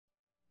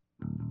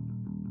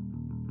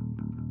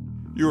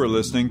You are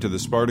listening to the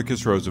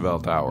Spartacus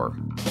Roosevelt Hour.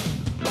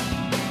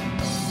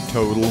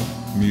 Total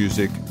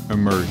music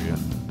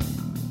immersion.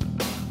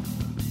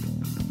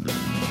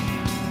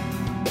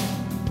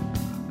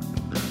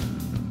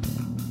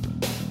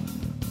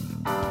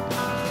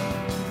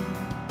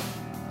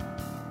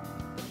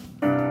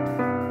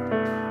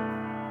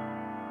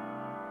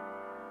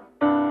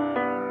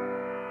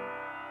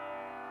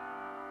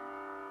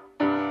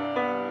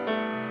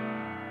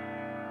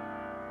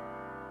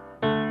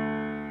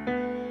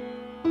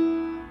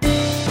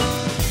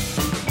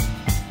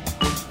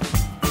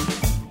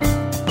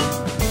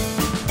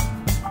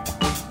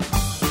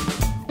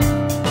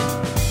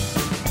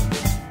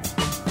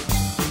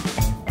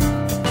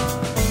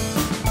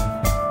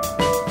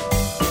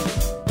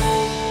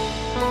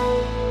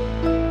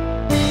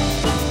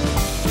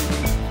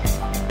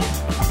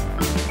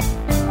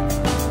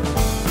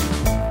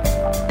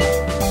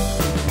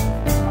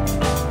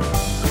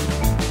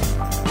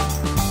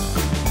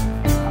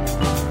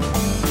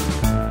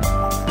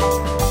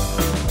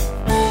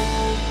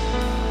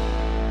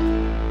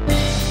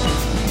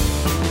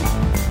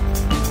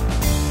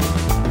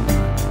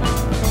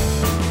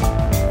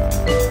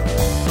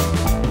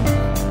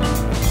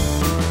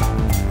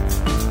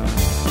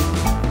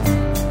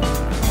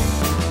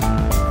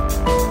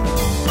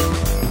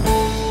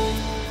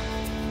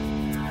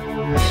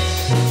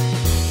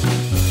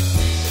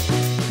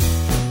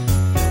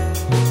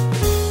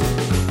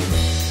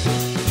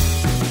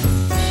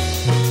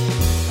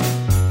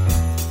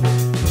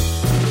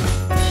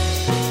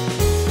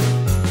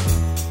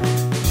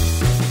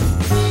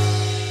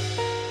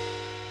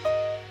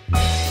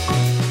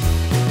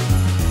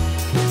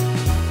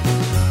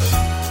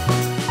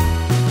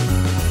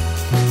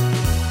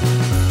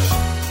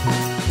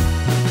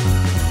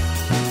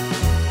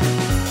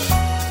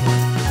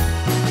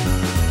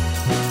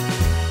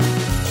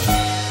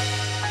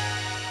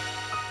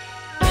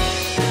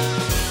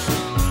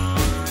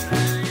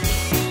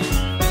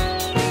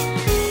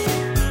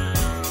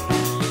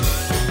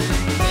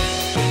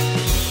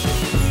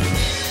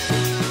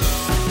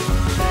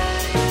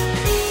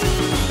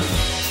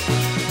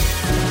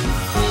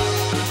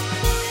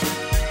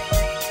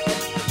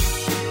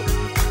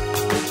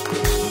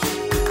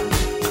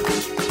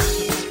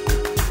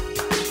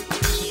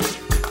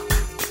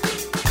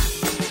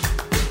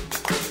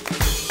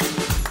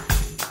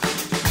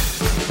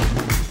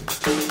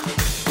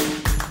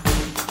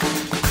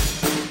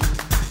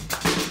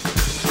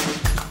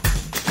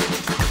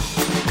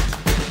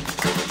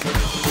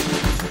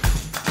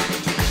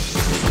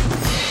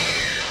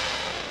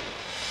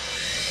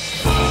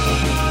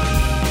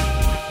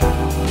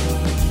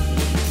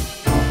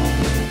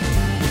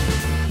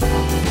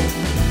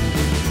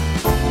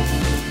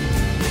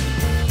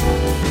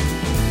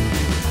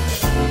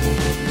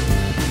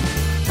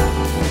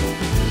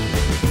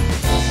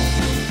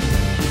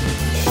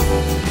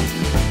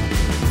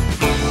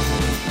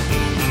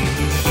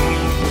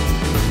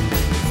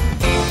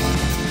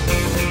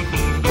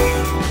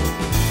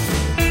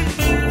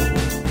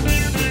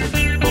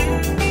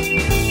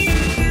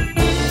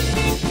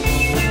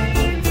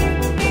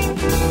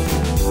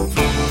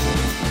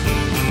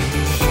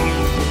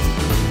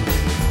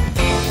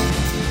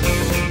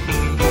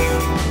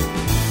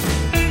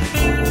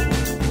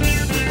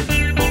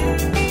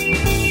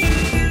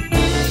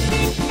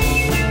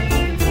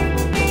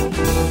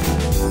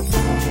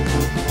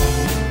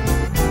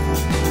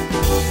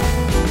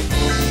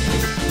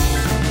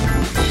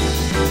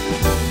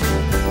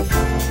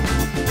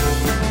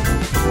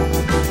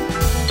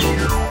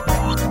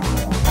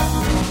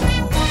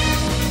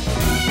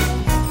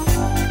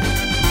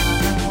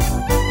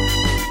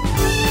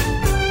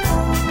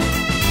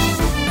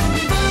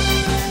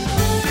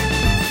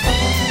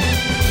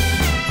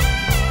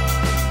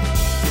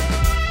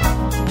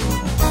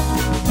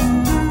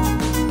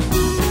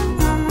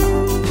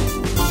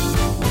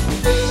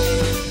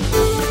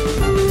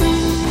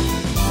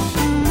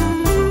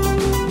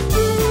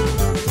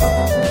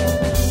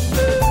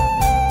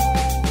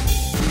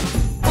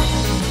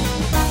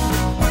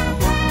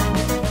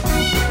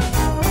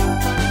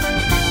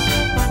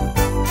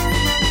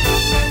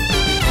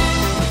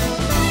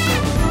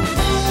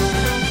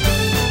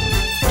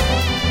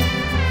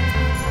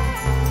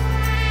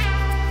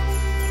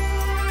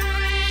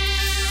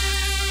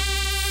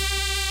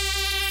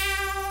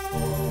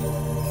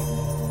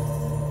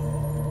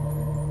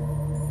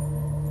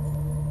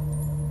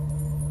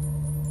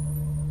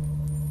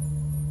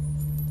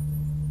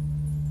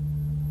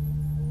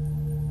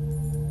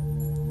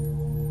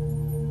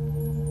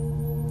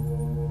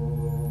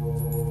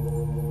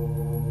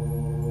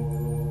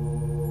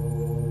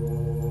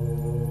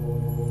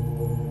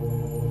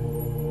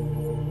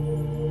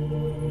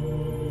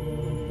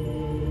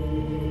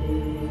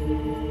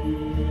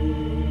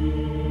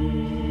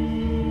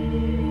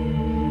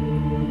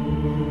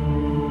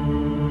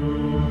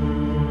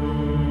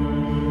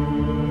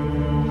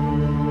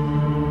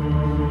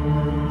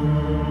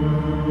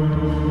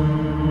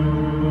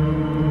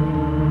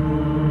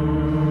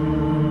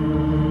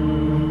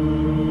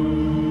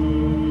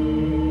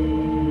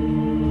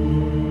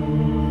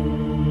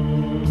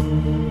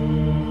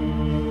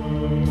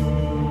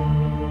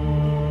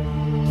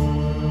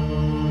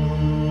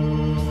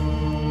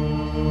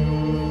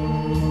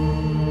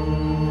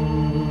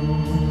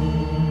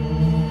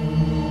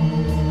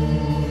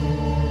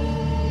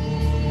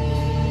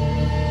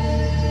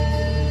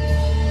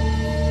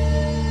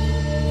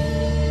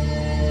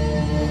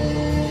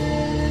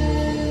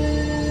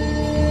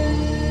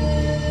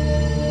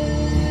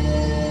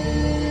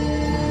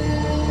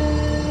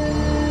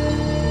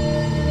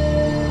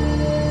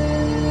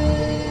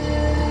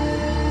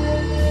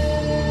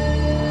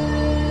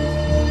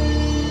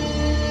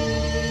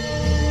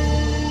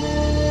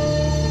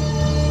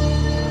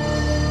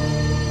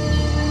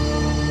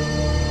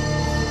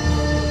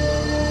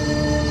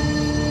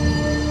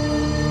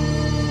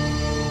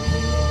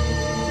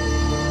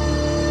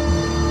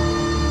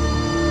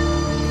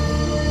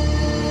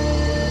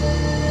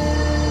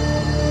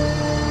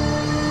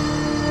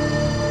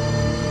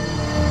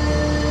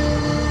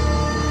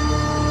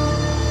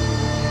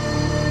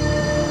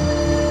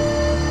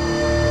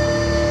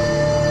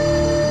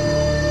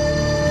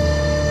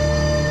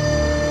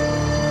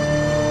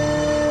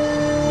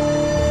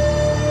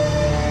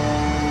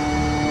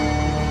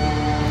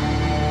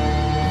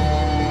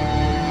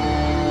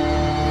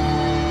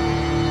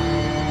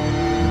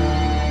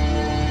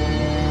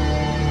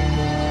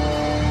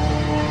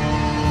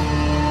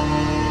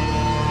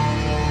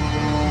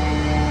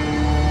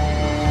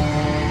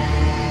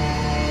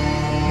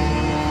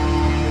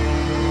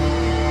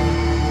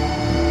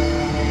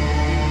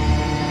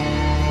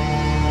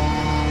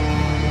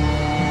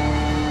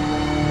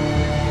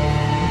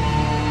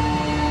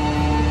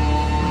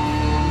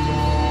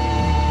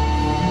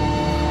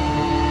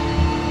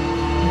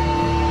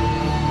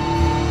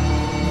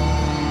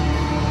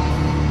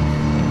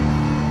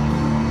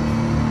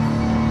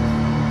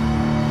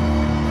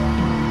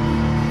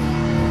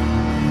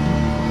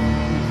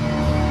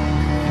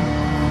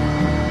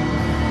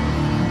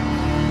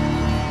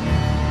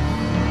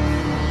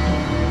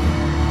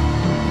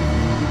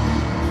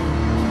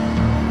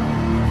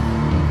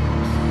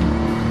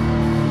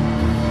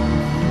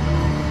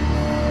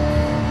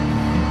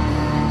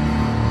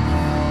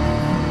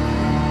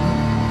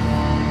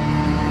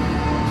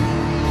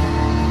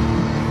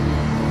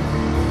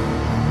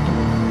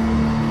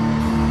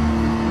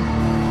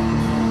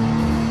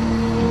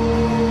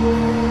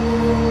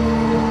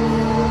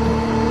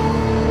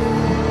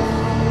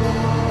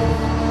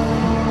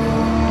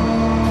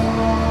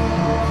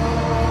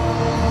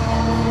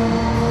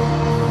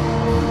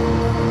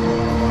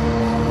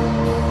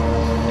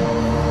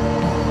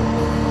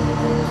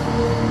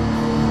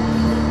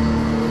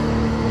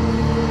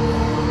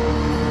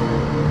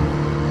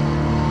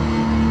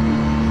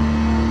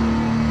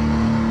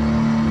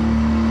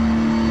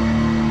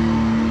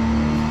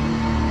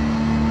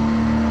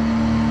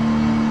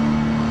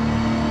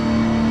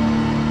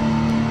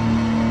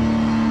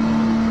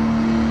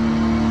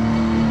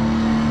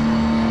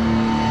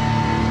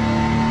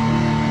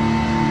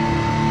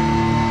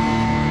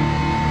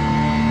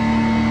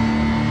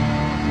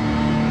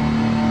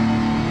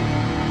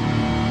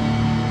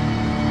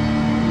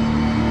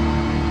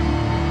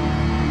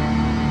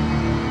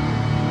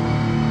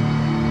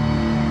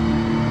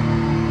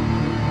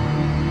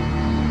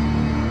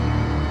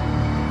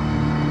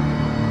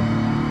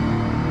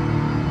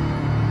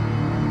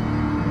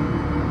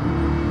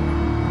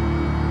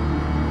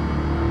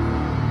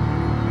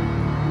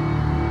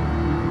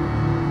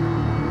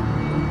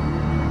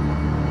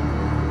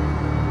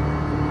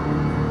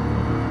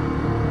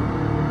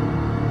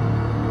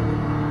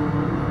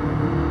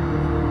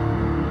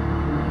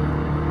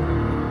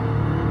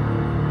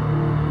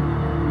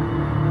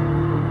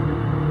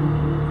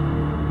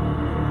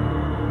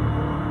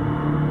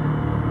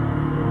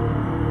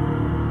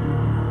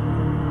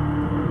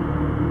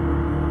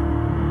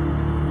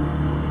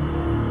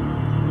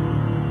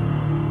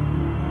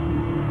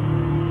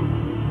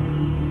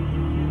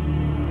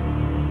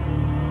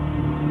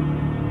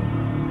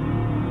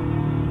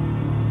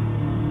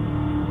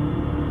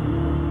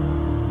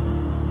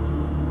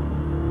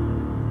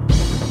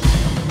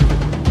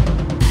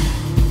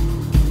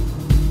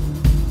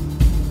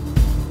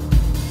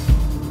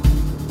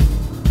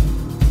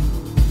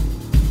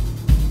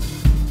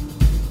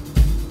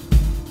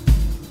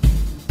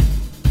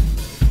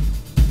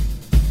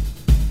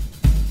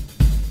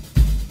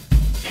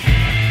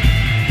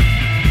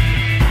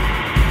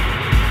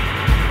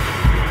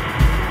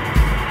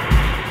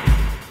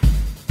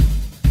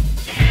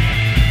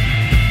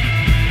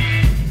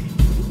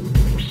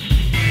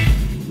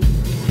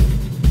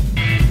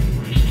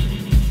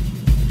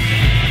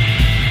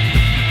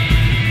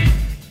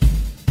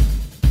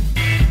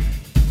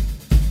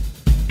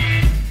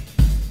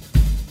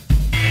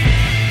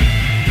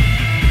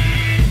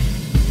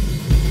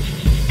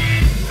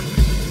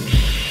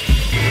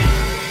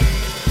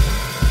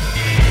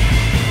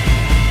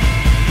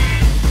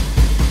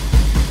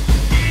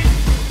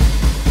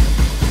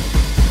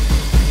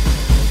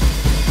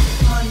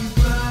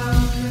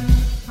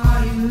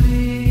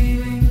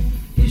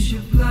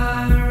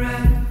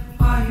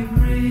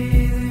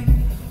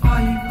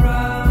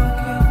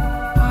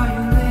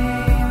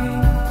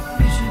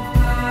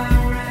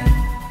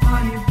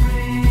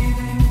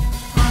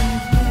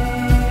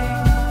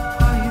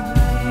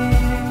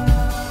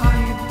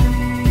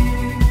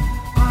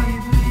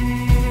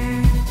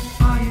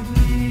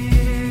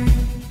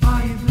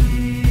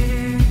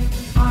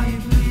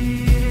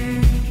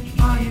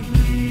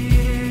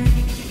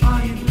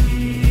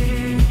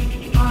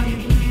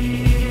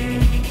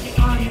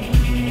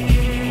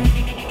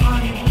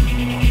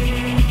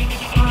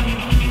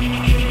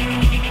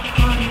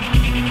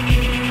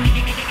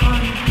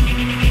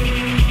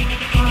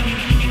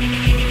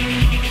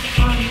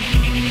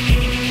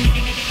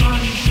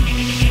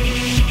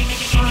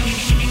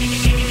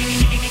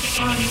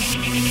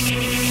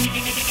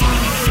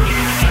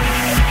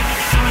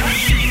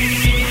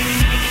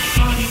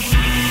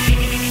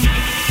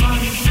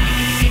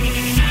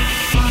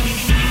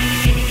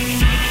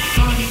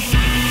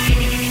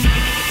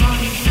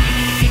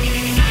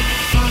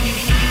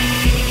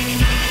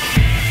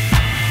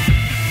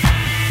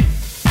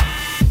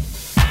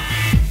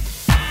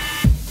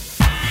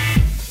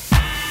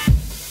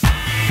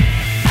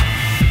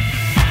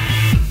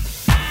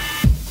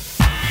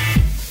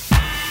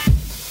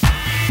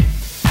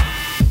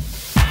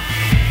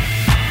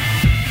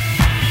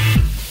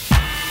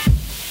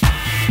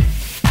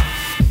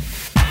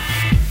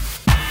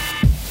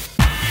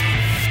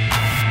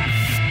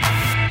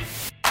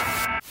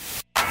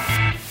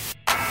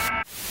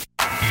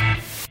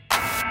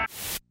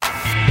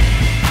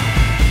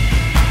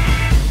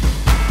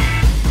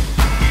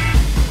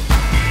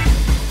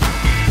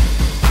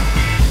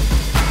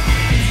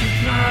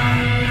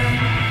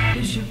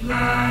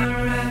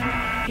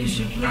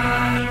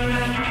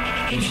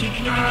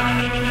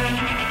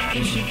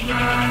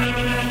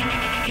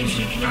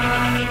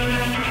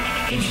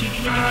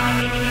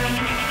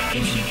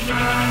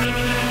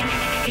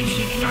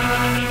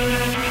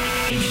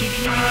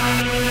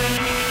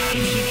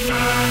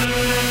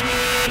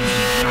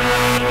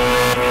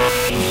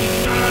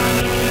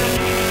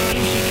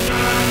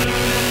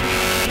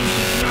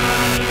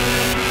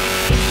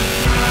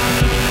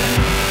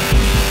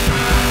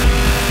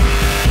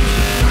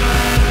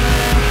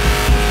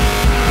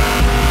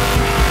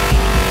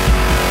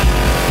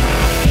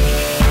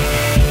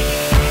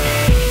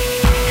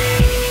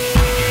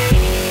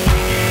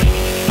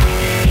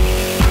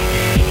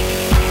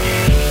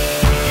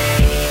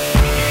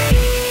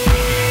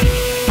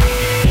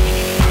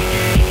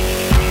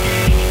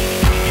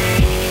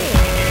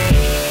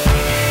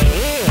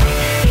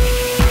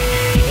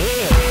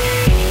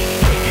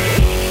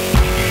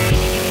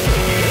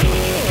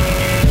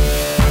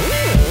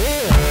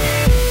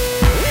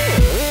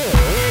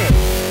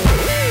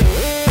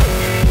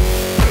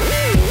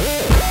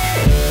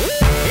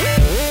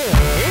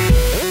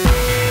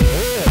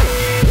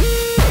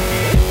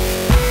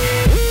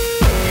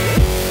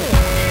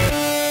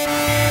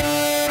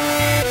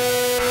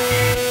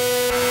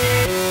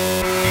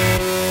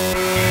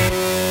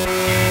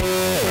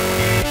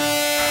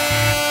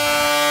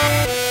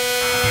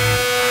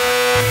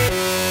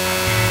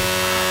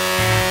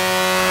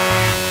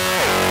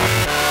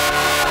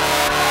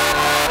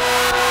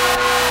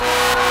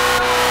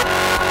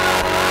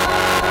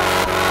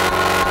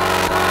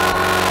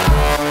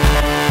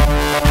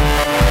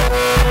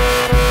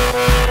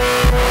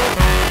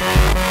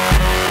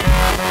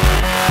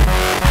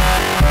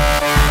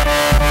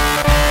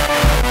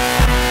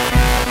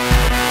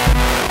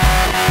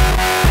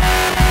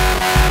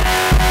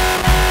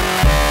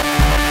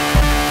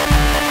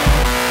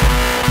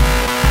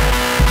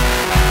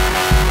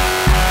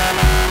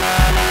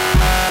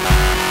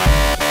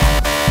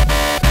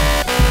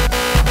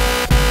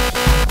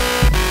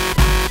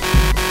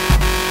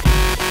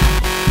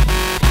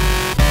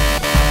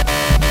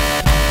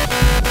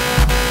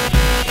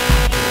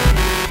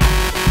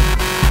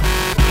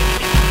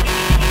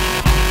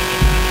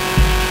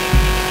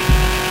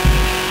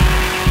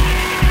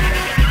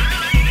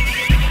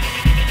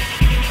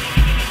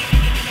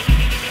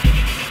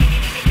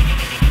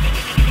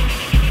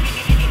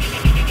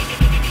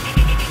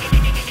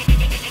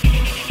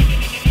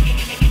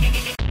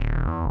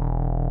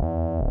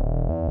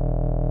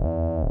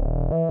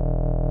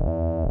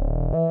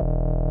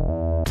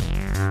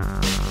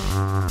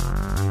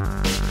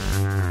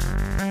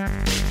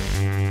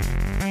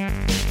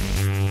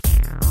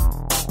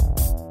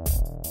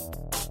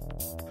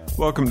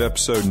 Welcome to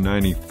episode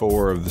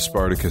 94 of the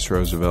Spartacus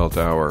Roosevelt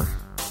Hour,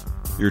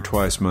 your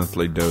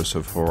twice-monthly dose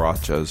of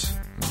horachas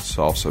and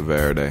salsa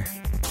verde.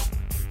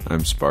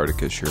 I'm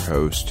Spartacus, your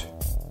host.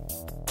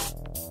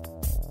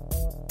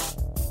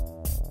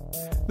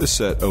 This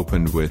set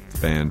opened with the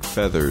band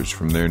Feathers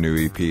from their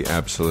new EP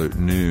Absolute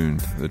Noon.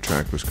 The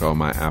track was called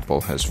My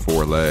Apple Has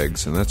Four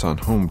Legs, and that's on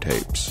Home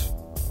Tapes.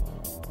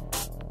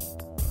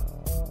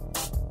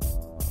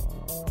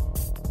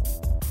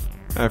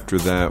 After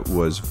that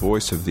was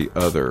Voice of the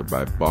Other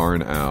by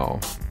Barn Owl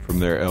from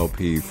their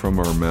LP From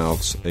Our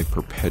Mouths, A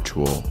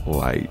Perpetual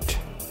Light.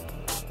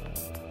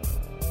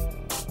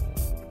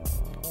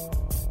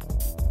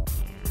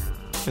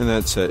 And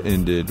that set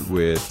ended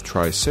with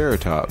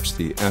Triceratops,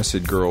 the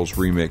Acid Girls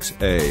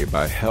Remix A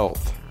by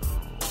Health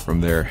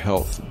from their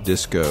Health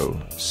Disco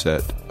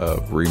set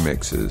of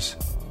remixes.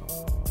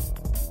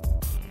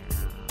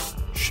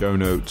 Show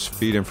notes,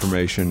 feed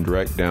information,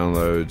 direct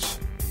downloads,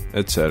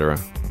 etc.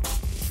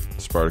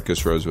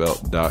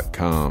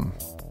 SpartacusRoosevelt.com.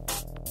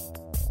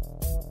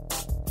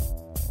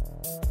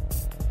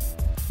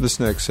 This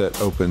next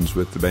set opens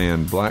with the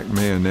band Black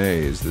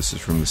Mayonnaise. This is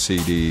from the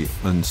CD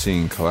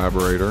Unseen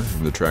Collaborator,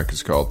 and the track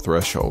is called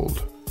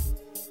Threshold.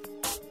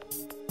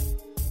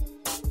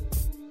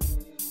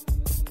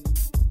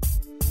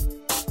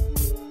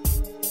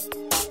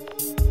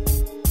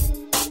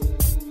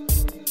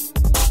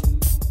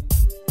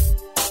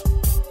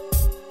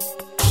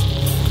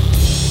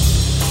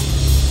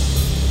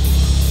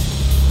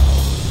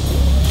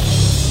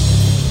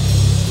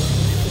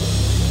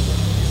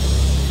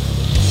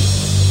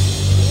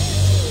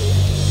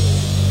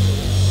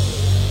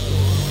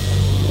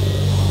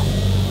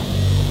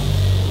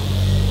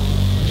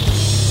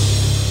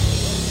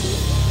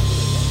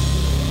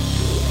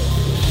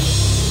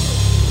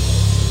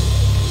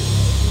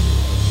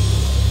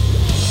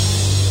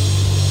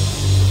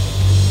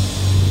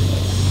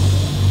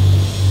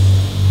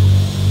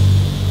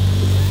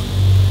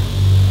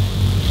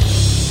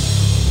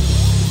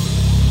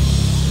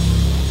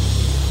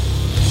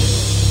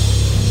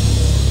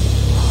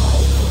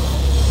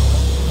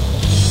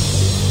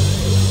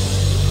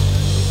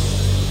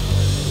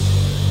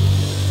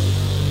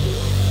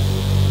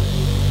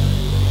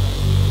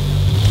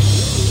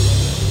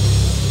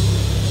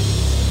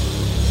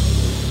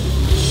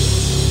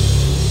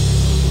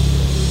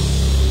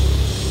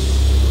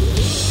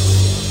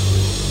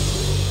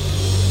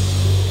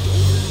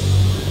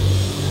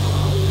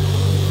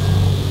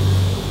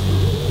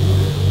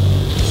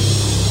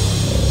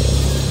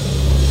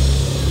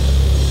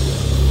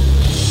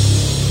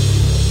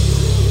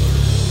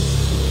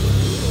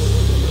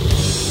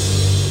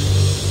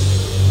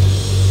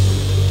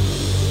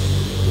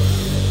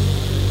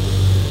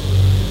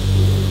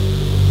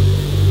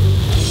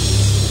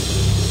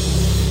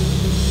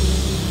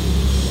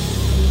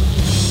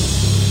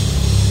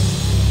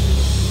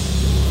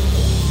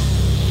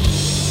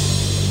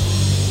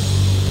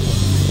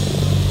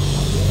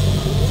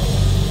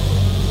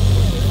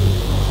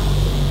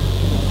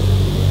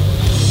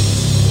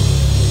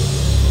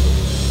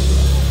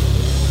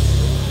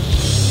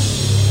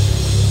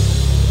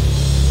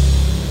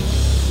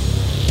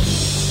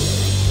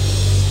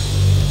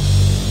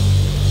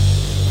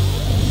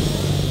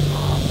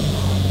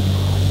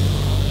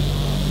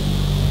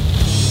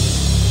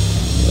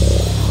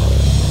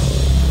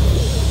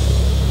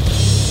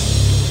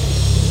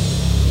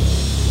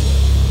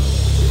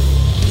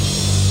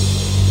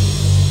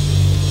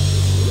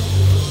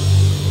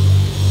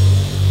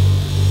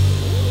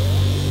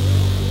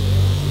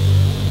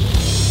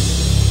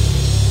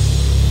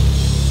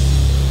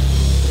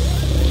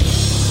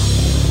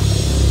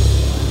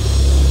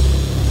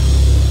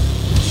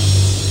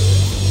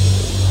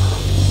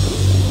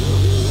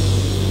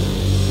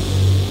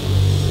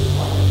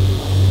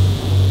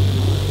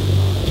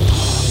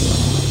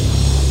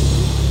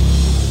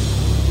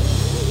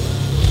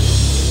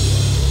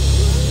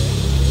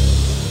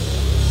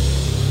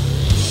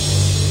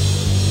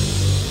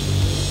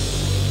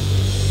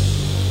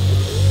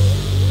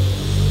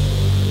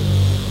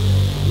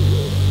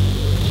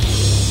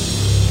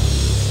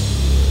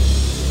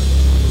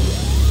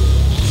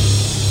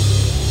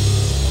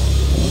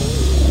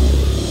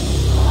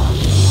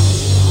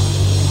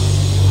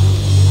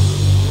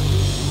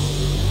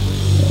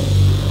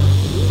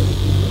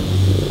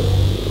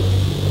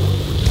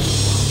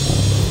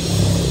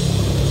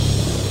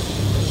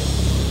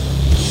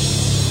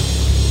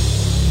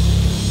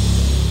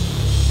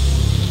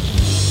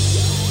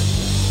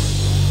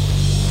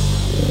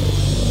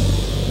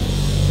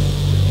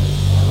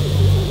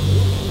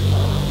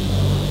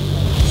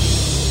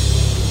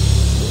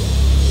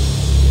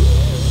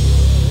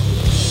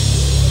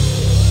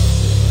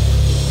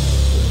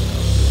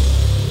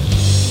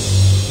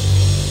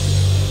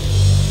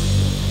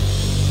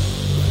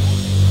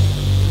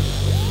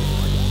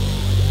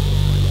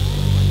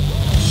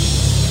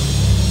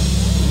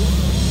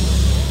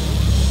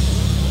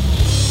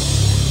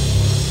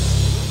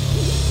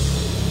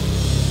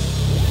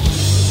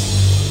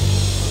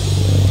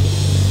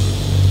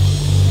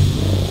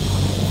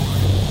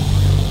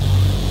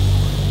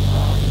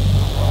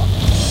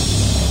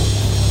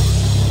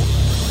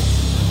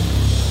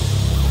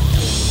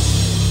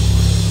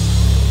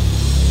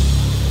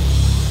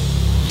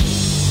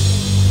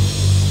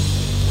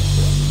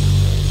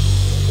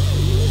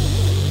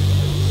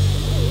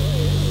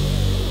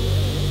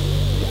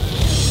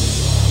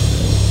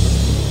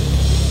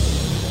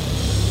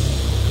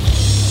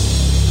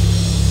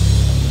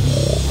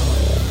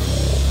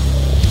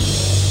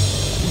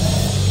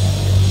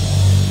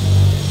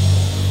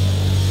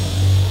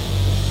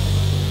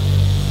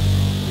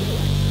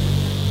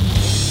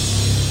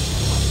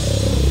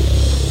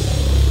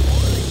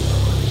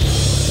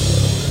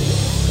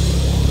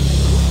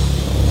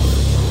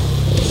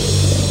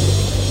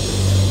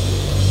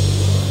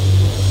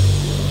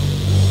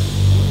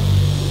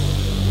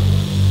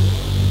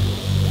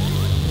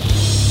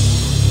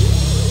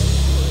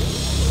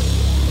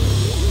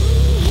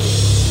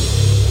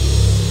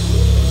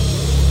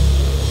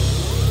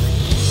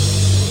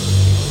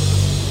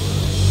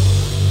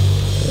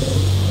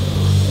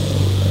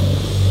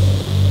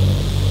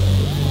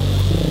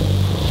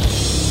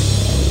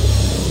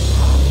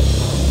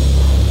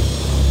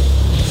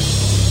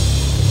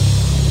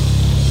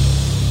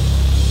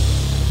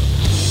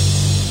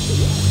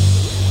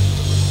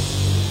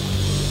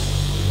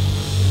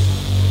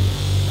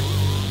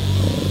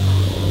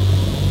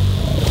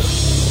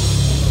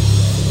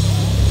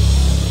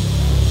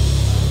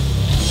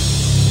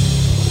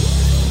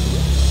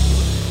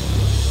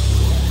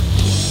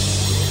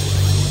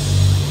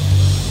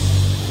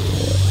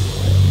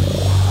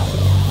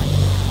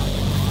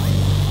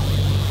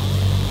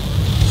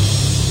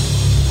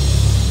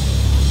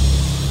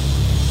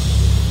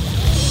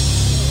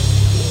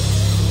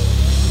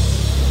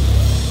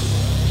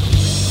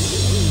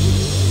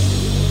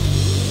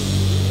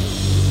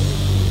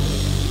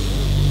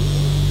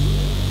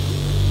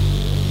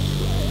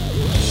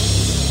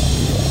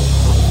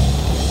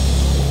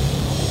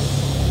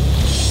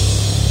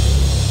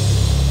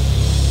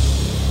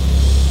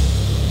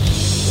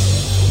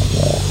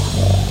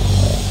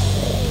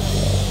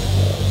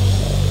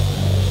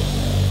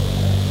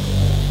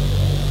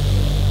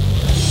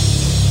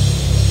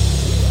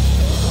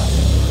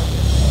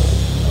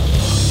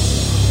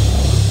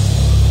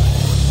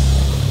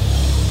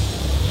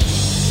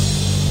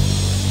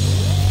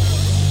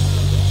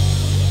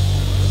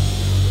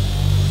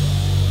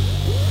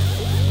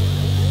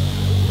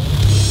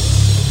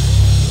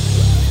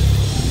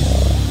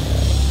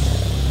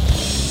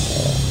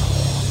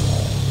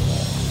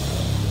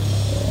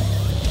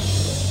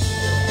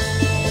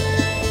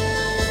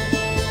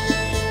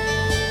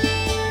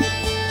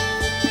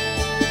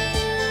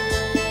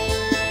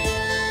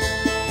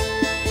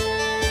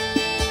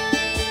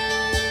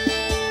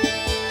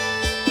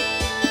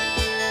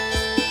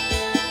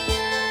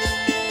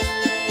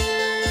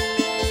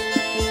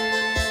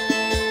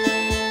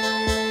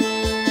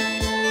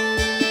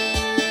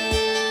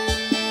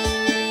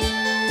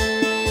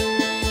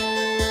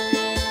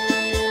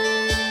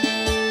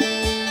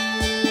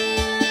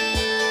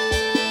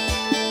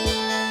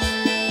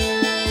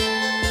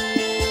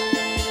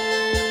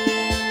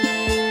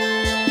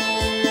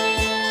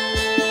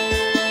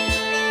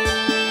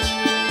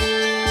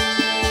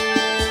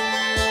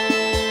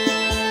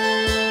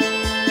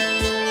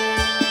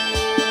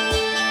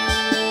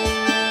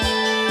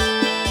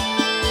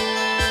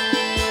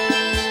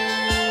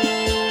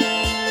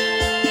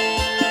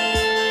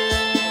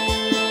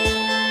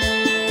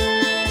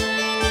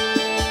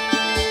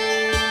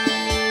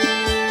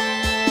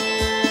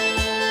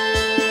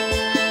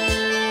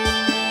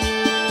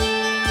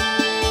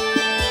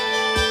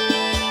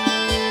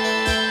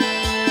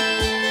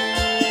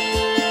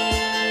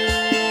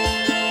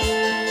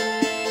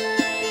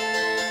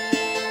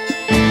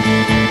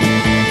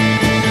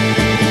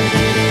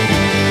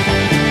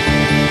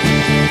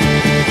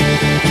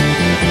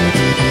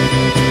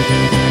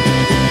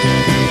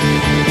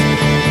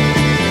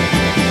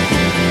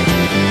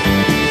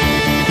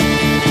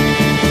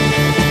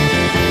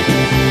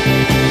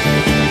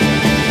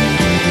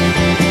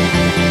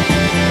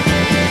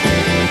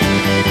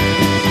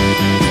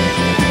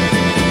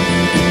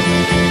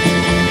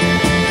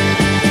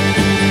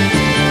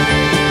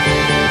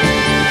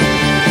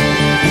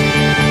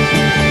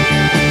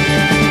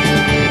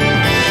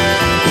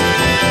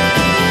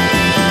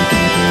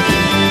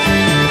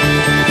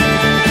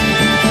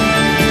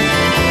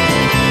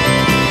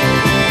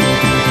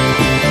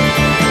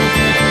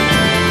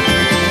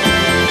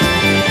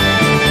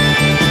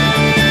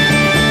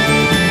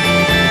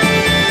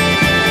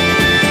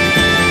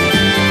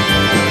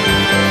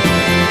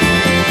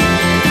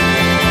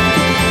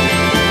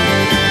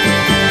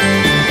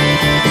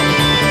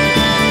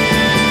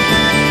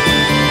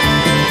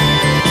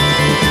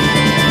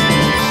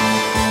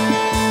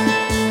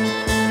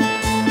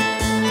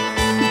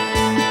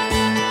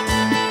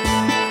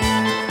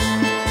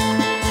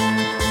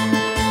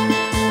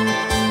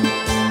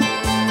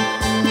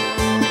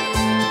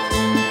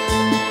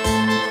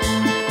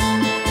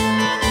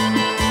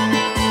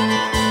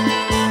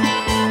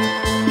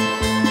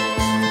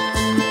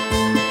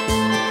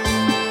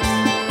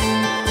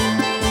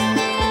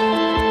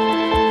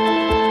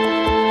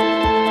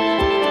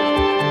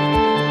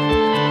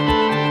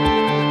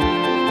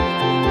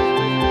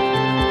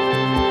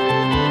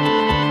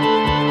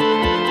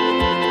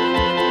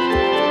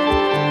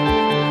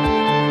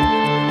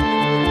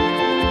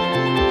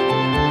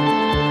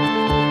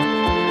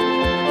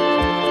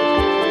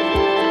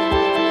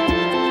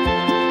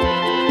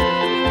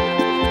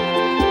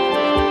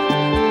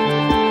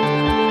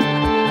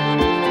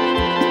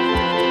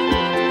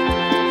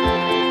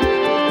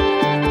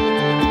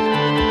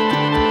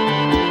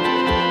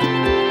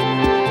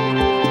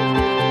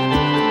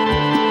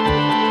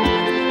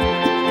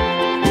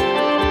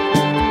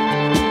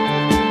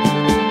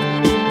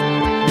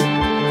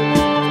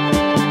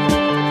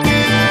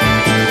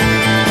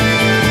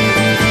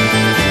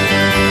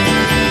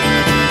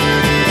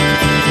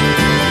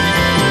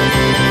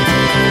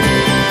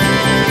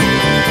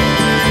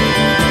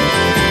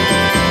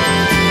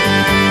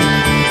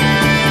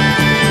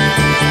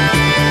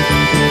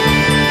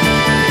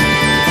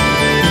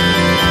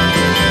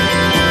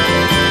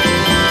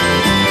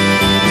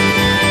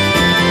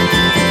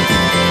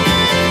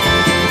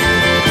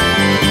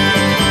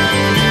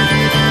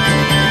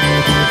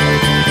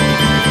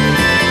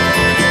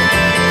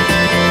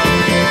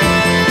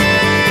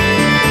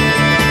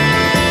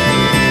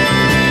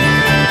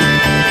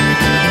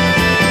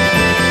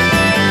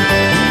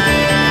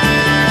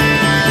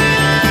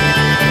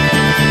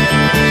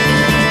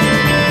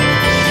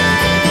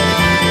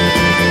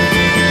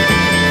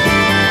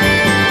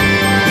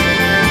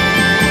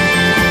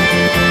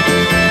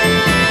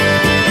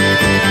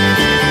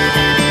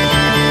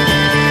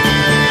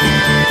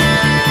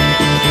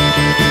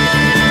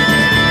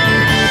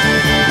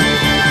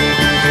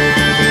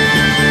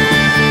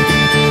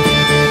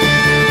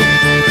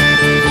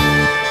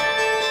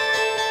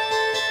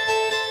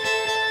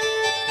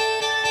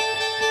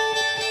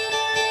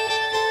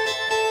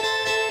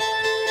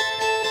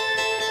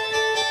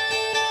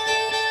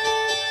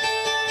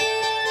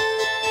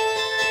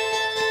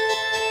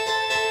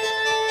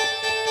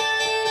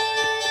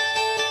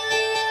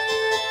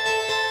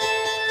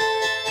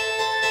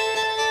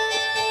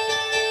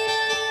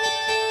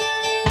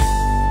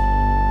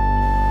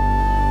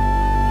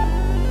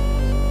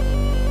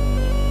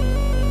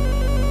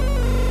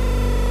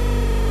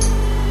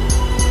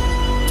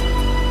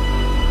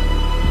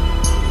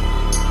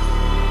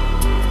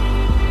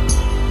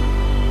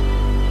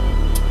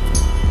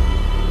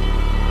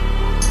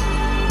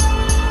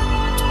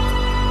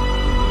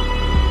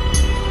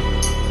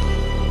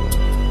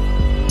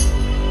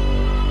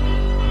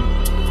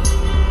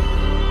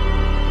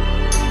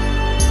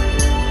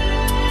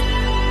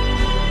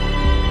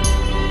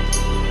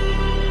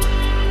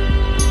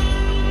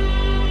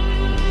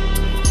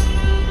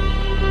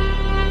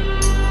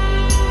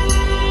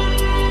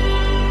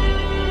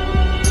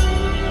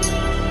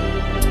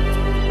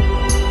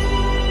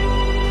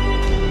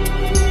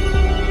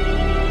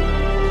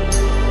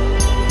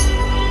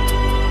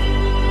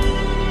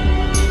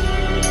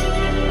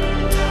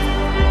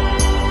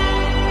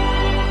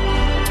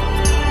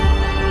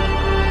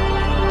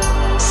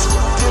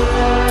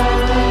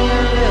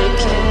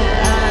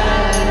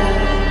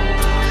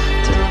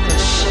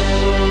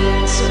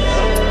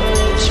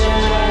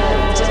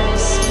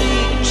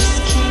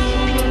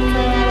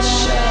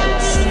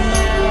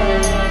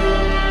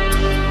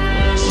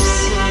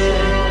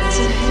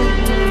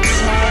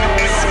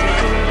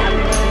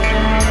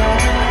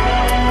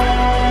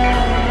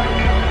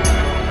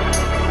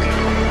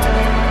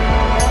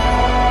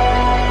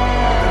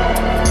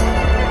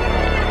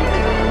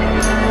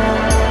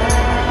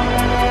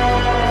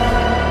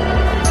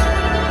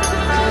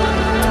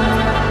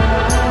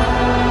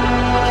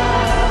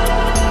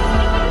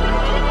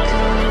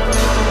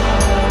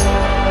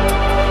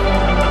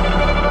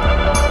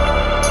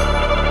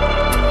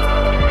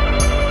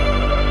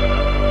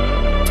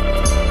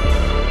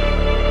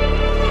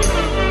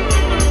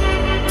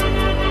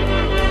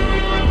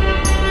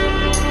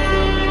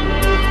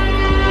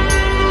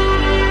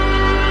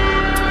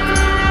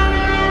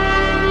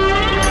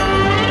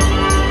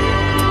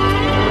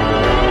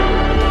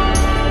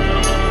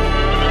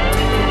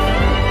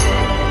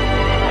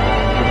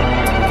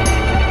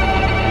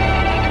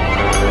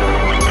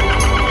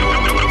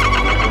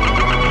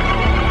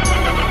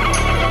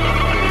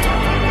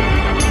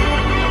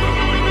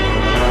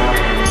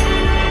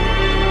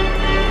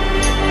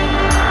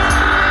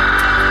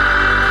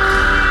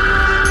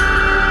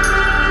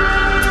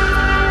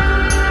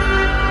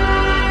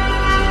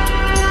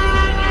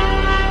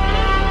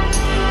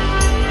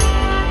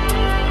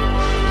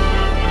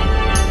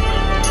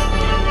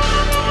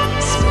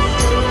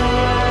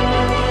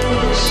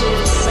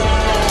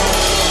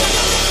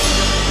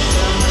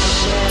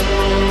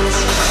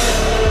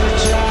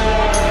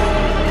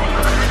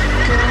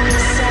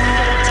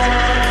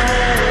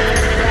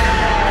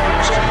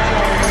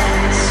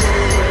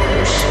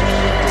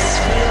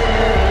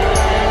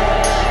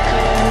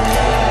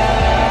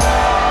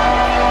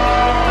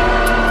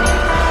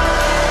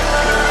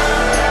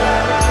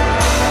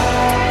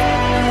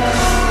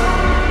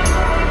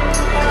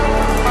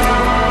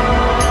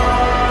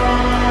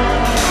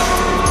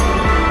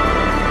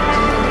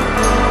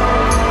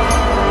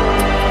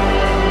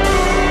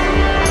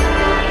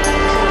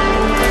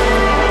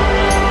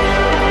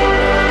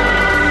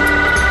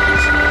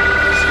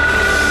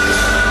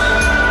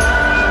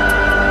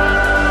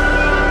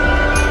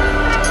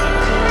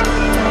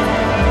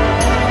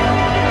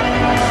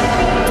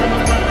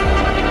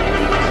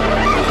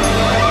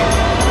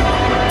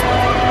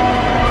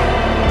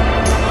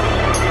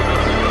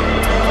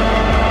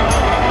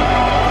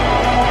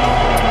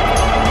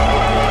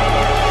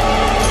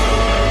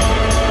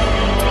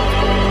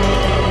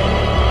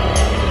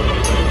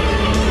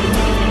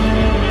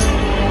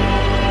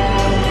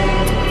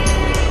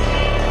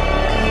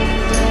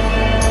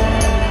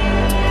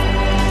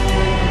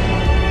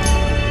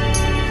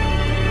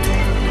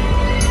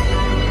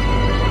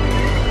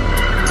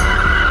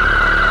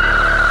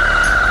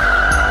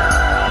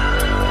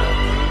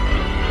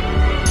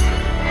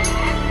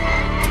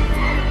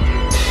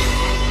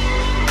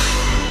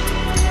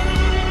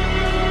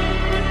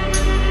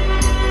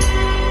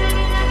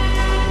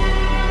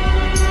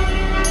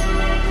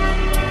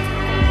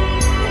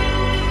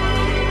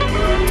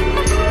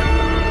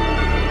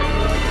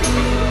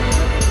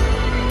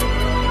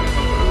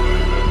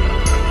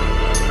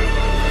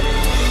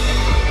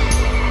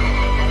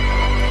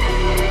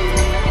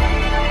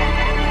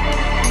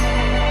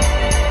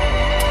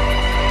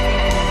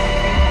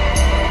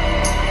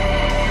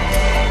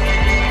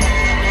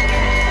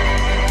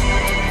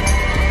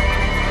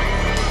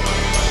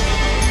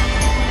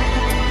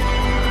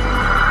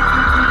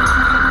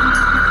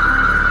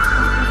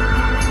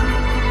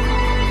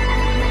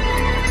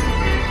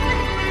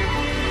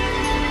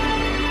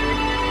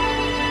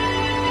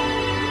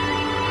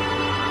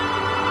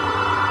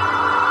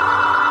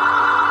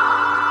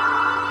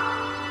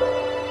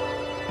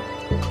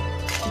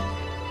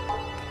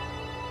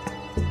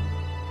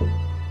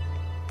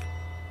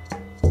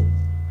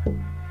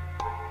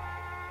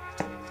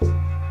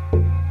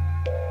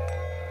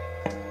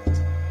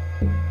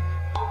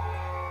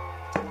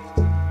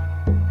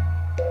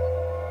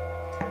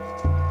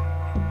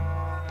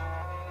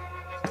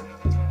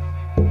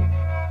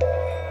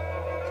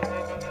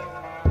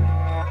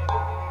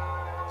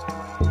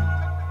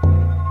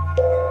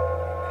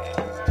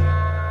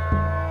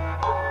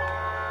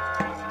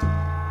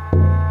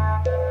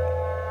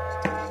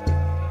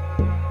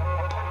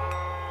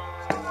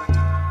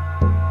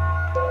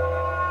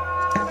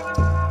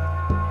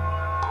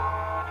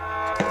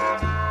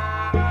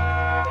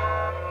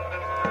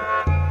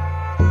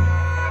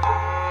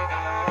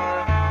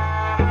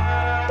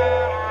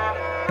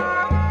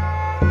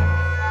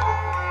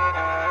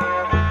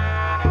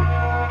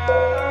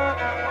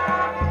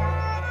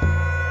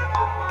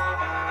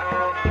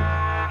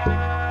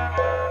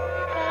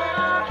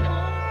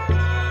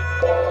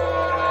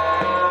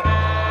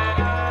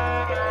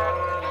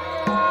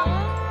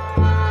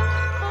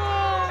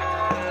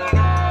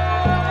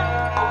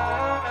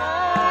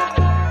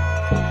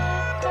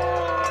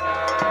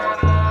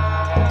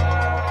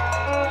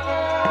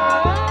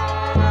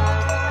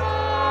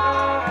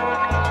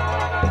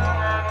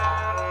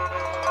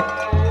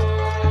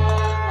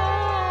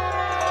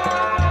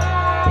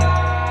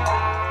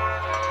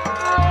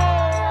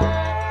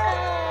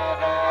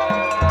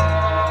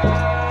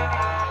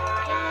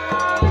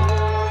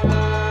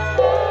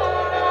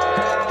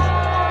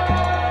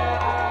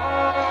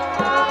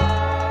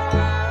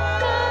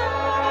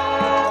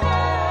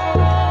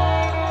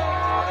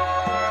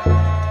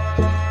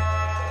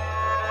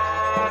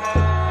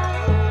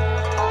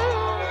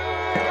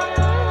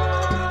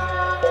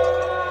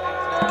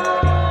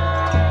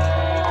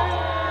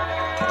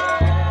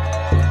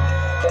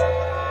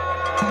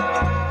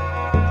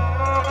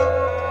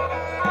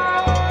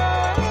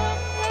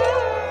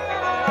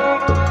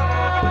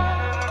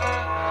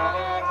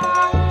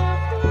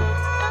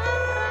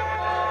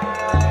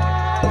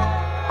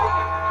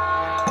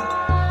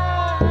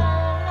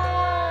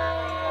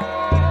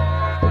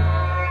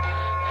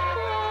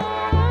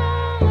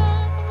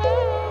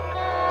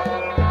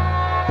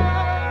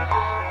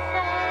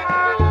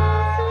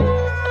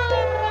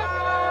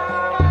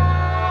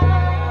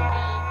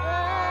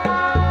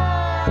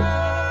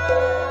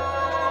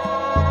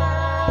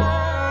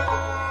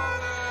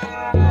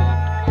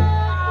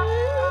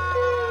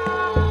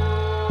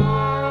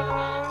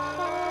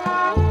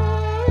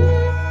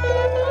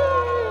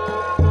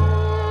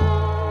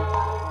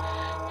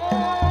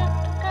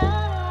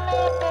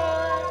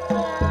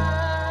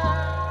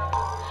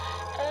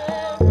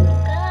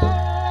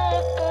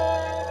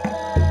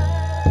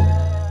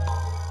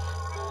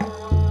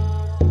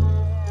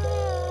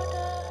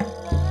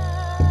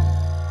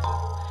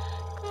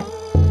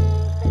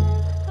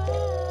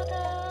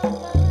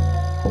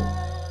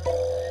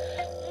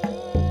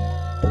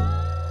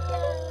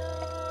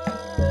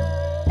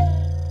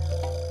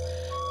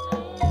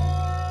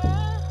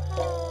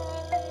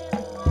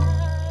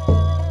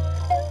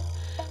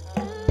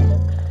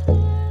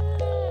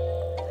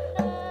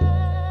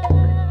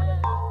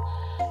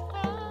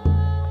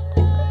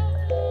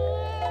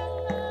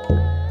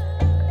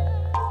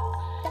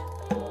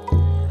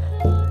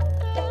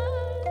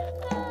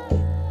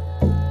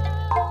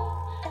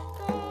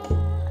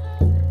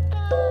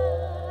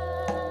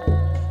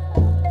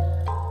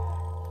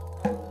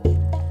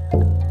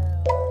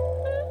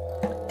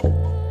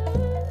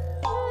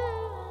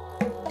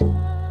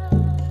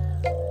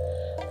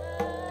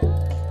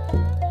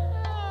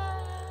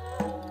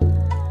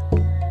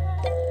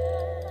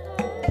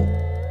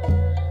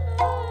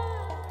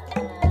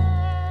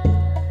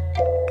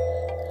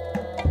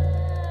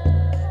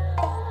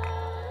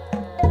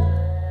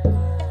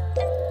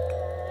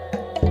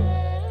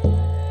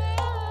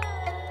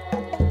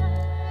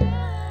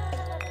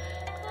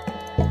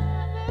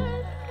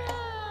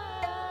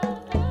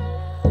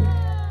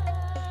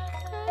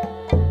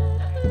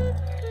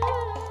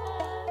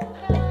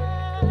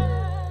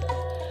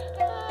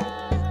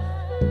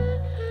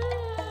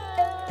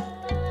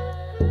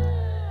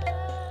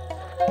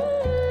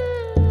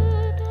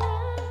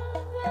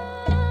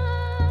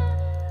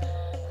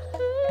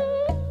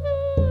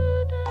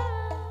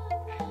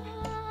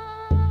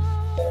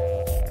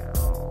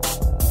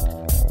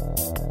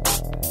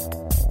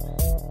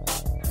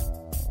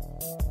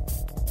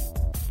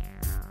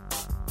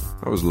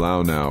 That was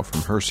Lao Now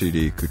from her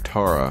CD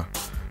Kuutarha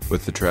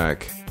with the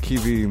track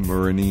Kivi,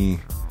 Murenee,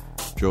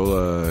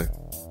 Jolla,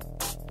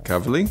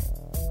 Kavelee.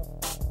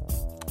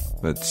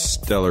 That's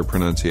stellar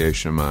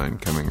pronunciation of mine,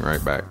 coming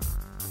right back.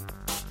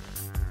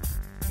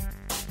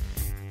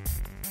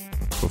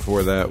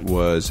 Before that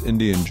was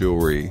Indian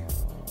Jewelry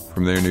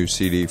from their new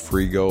CD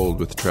Free Gold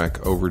with the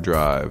track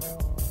Overdrive.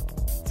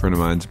 A friend of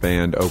mine's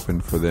band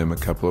opened for them a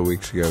couple of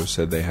weeks ago,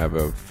 said they have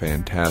a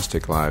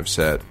fantastic live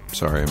set.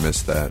 Sorry I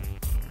missed that.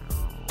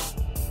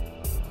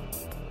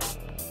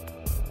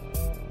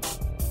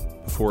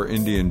 Before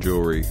Indian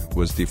Jewelry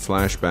was the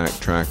flashback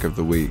track of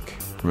the week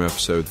from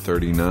episode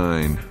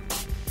 39.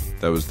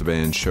 That was the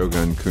band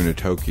Shogun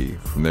Kunitoki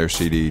from their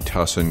CD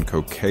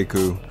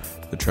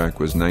Tasankokaiku. The track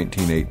was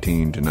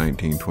 1918 to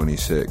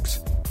 1926.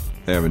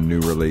 They have a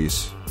new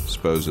release,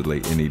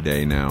 supposedly any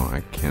day now.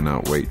 I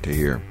cannot wait to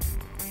hear.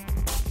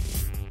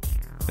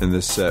 And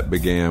this set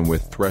began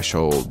with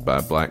Threshold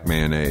by Black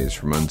Mayonnaise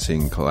from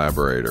Unseen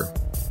Collaborator.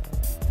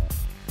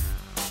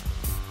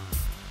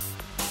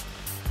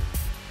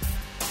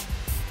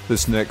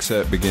 This next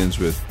set begins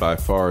with by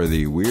far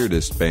the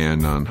weirdest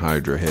band on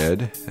Hydra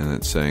Head, and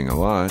it's saying a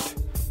lot.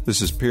 This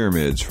is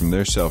Pyramids from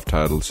their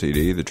self-titled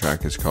CD. The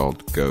track is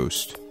called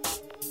Ghost.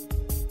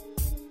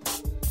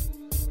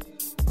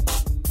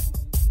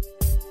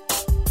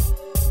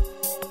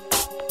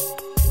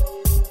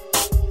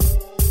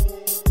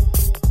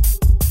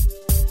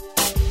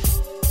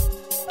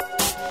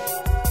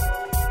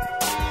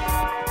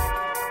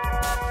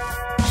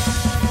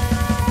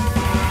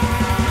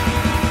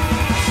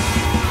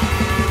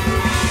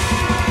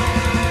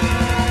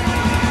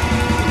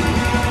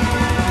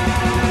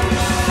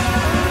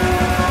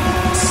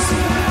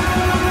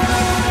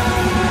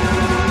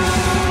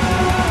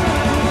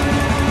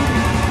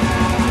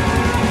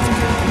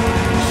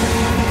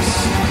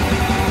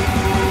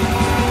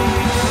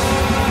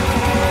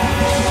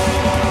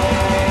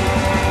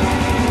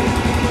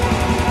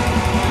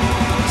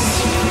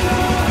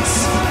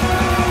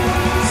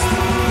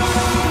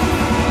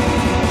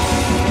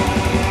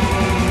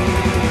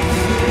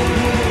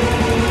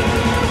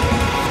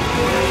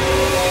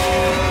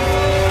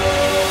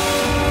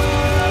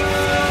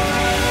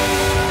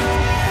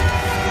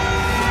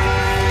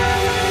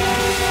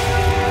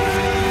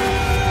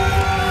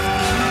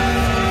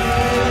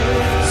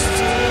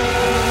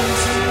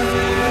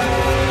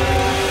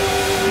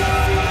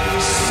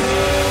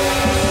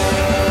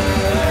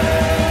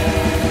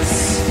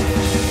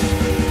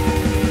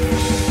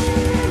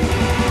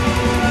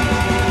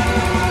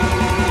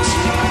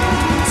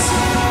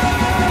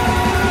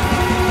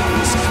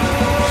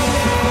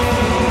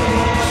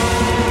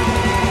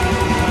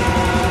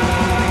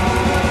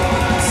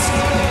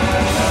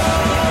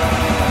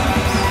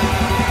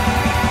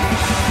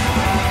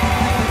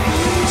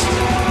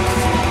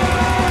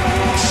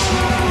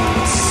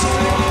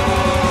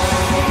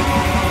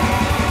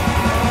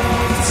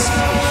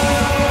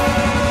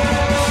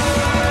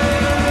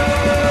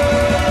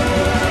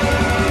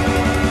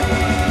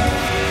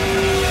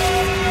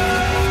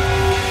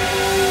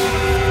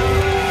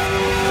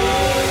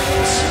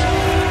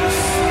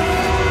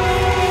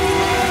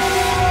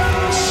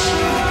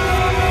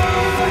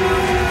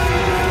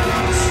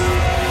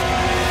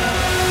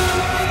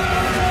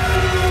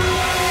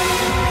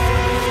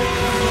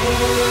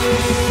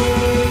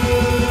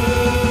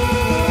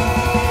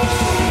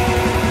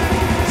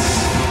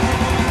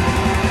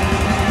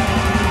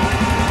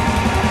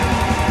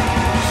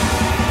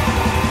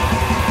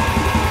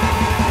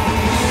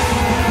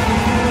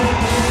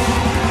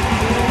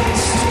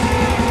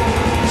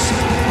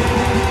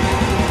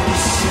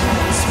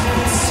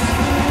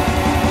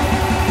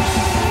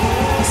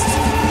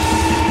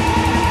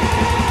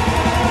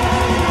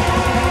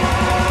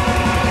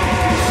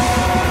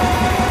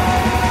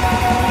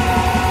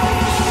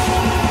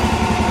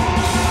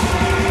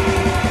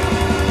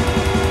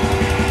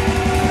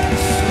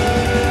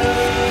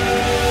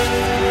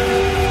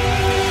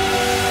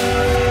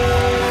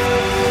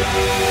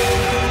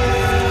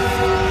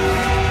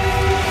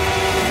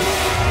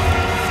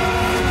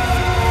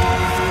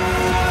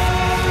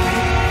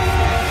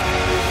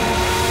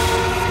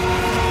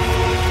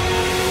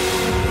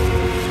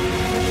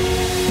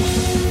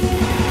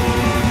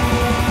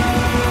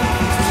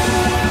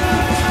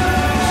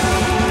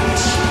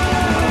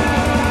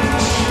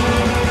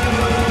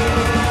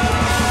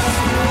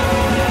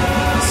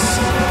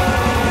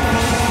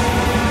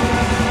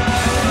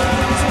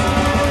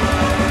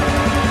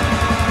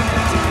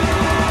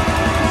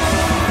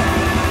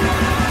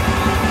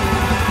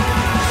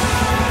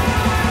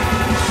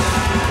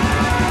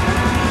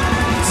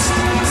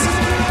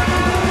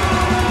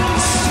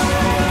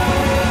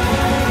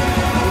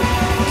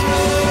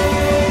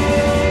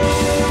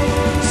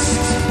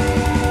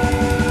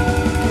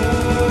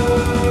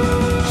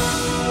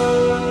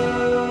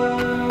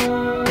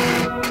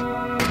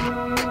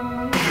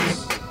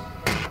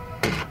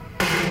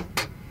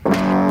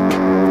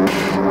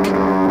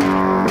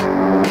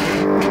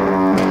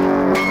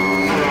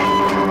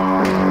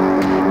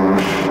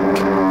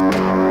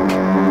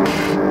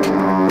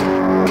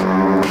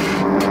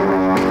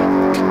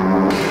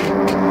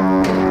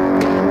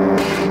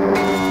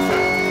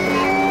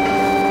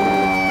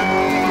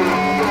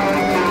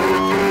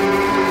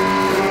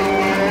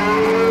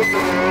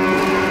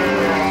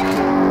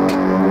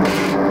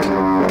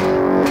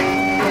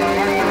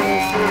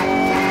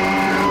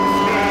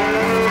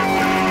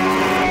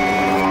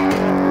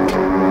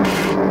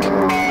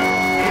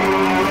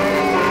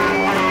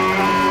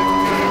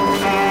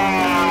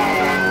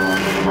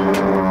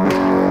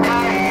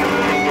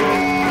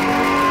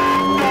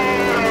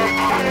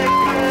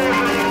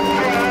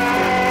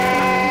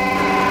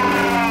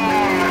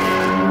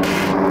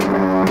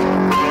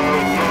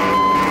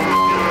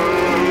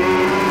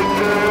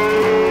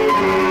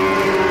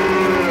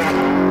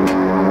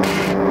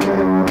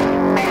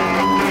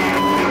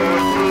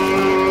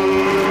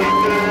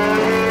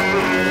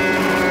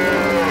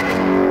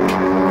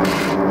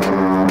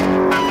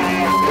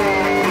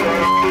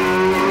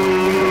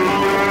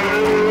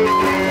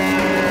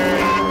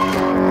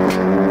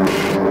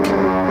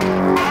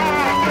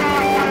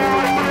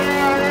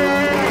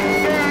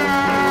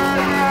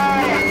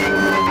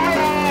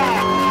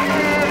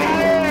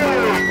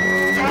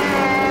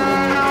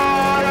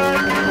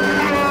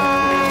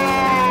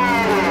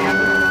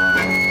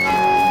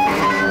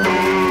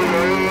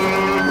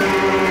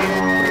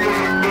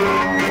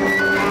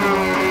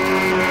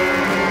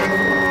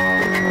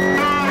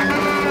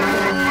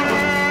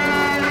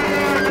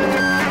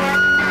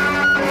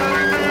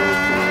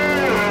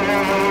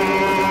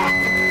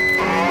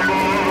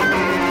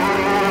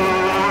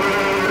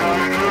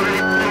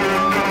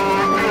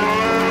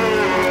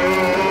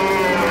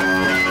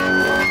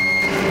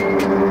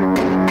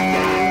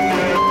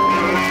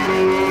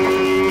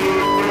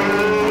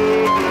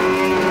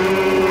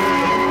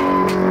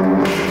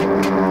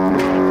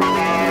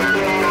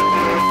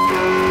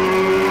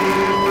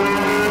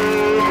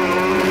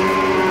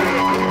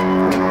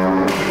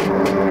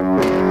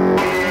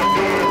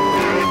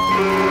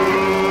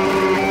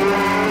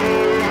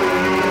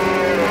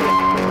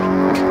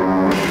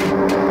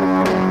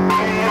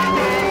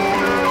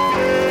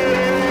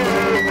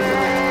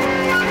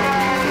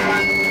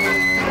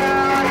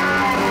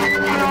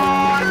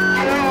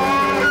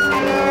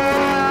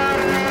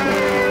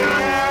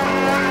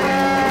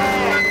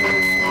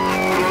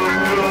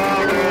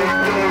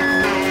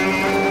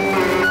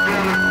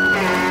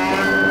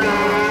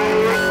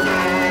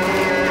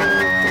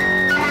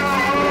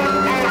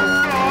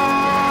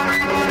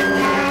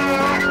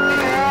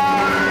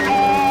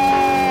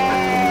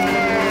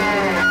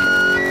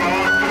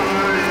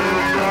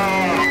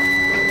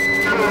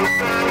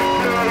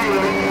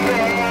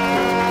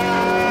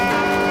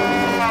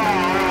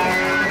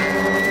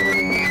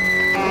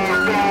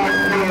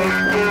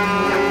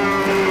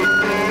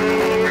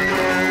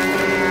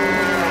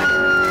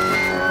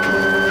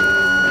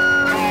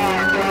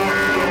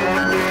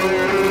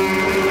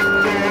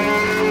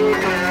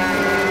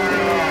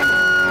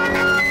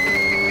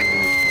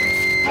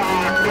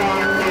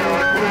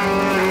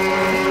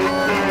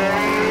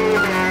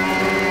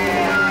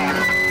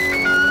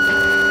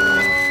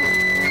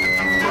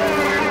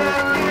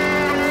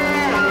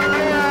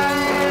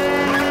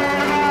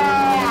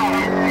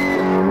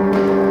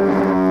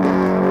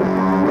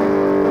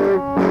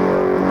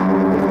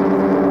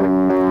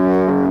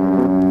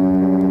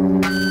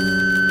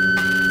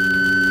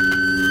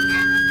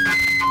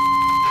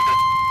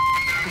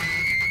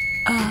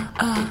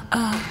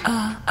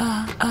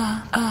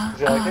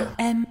 you like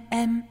it?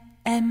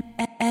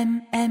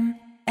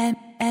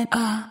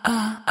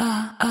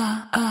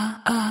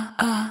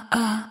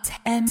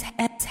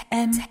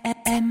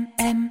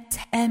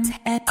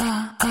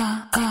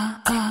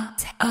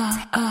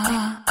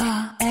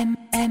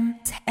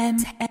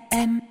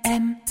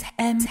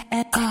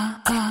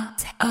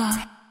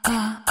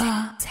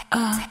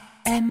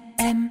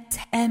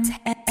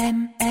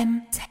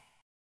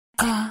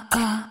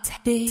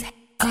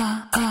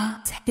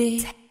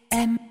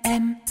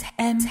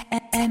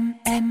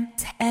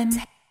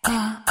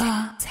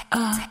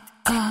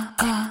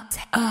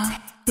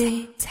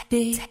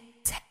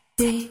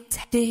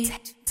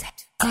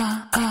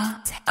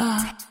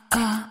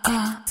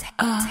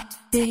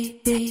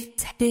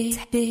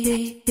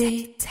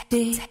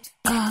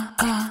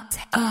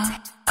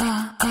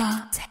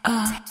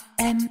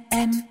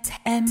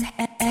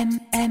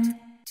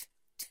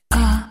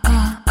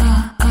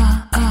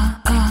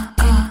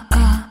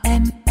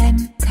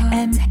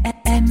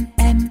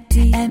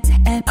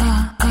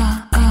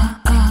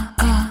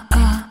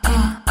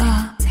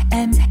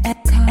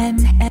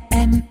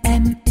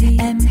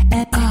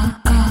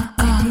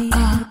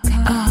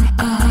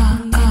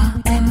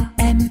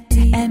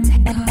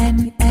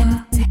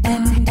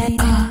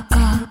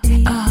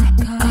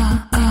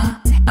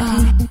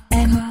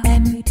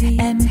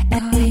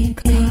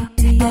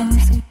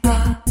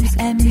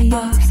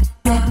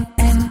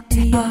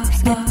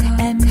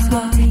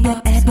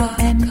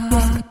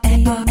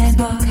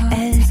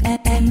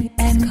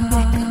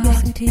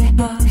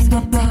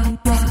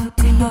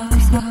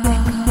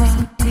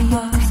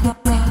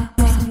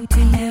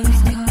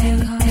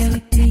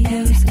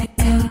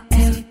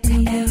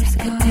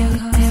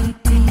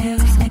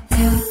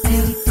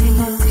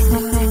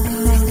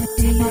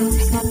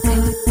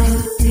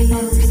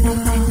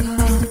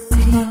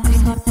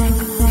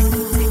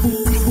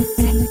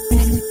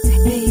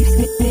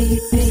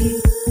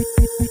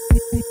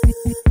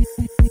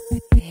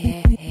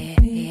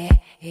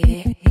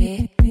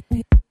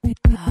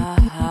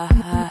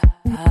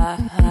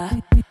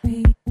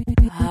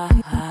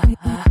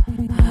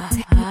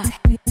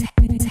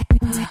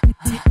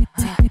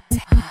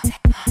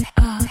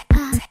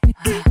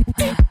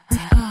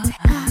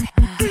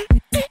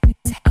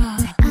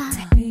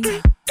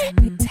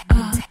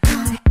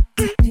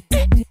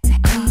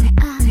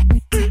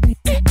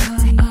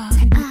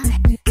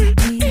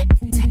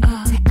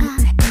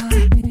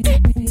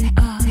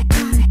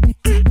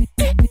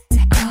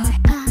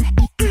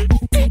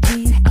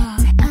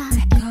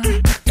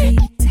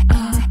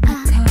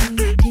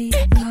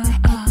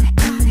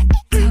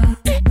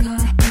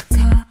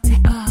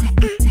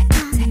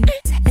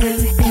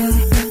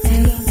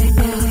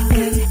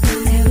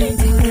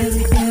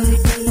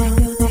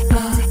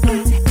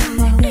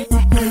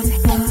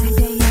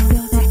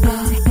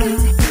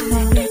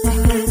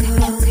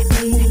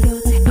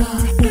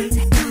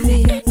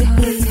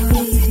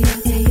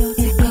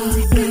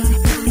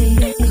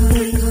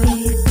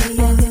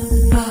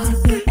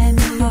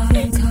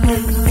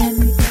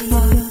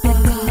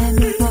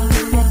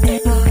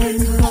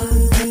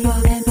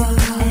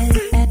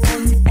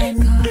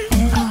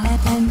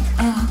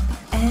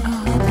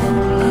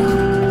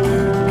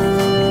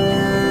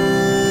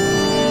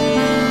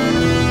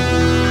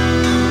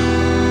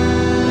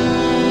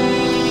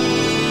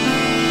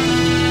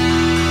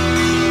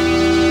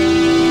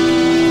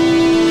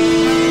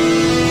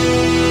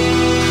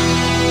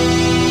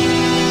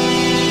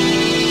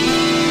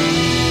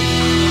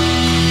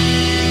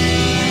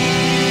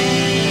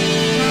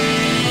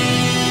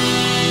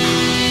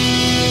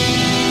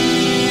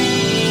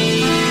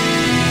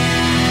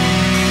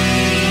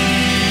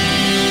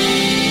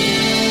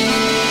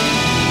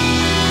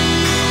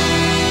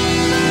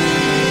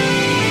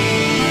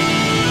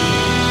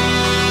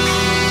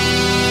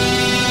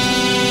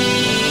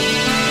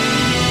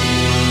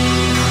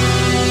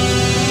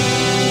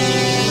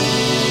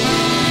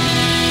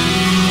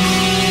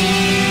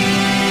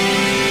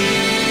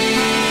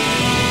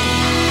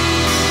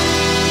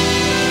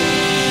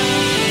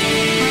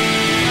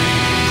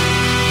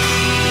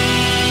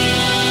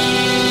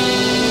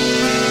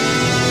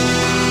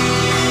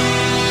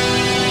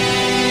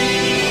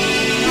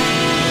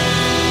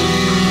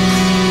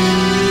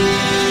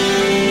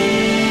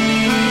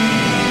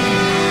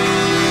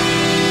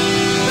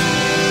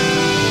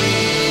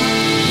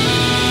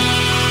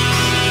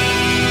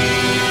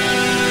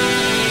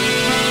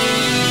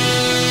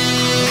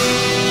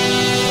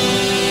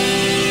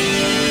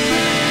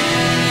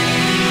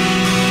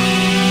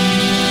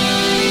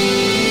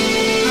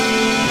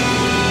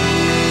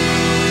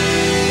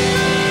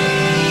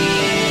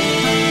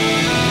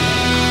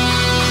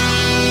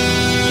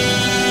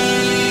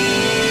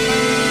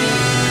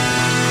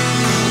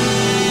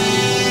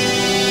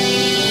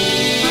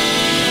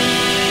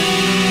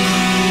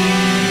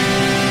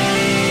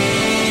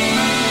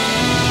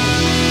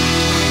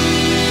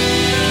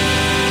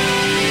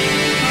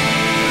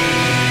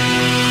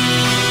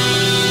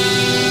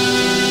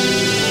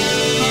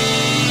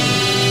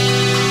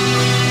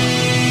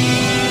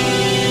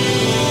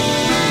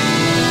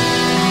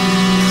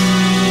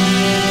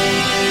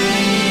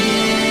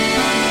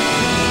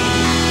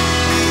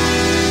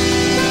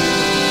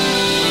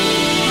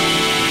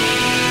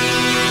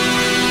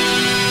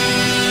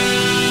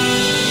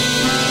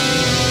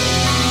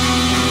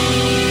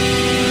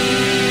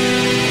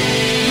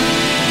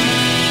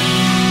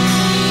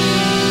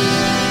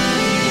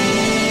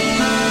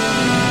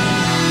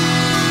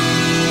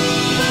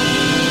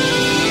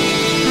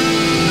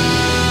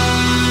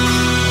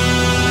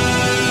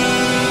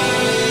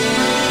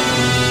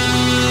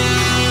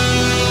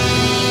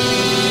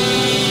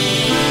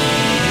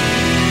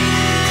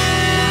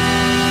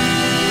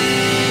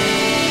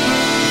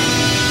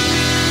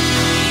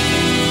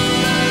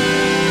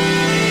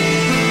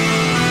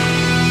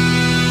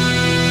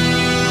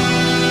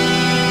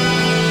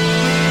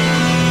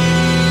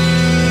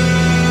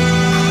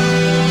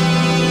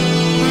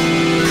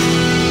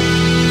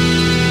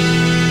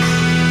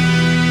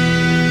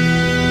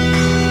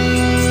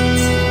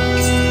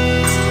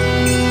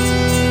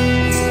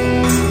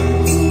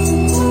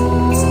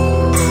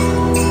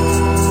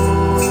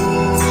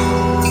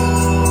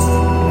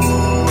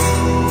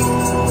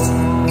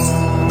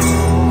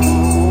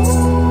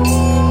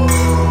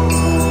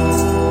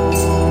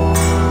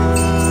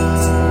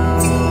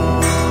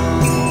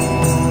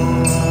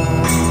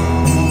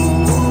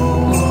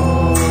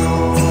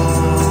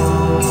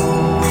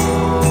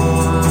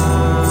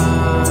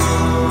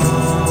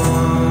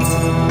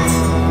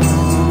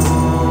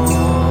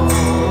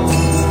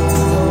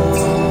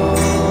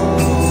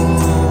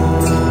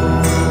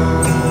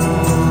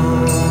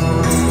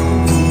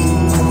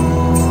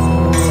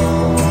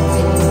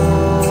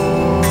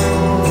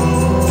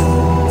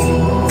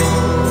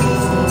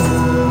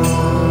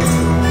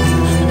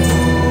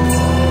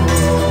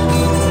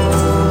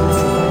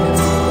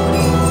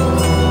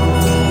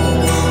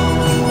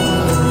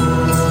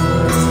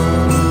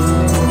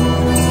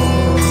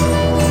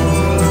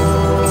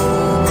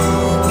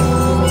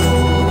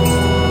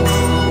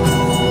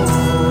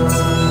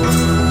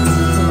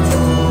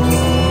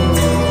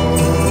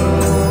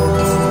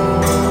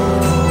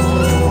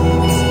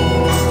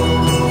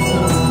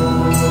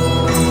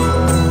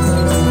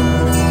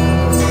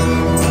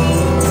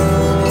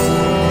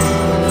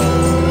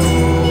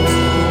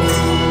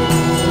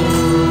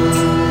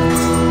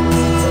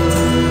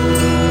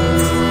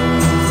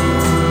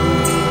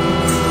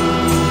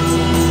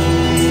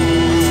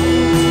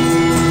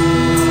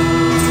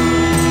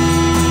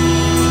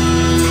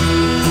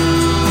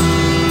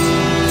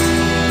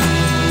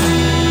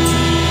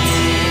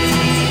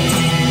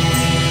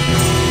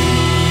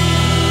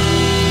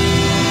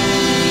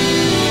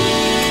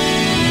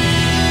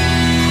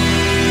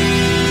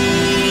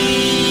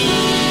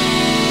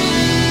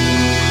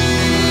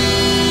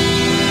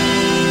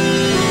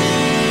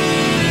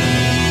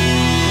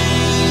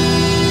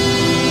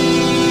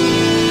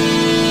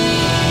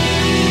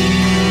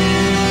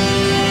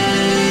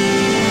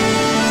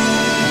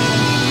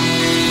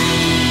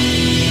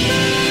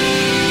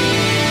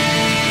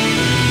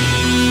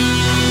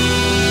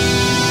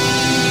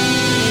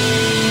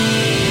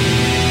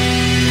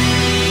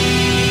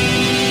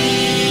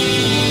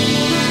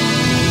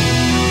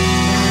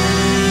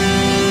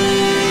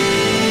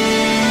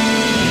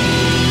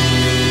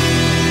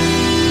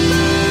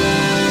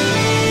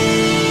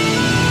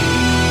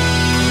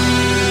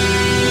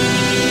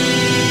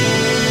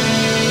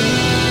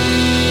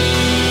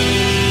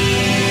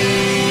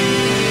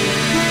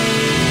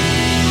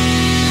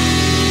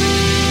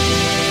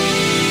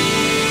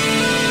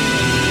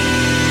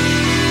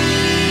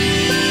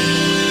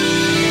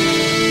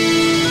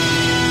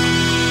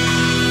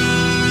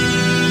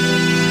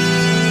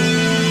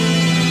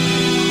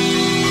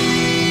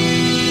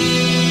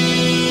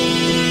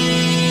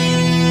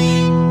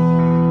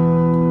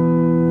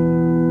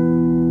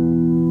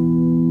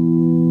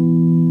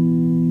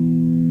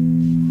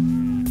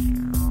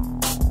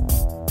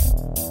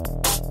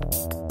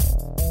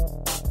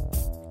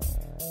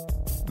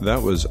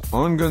 That was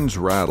Ongon's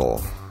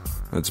Rattle.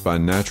 That's by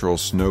Natural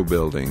Snow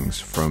Buildings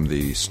from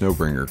the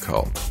Snowbringer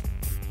cult.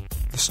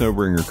 The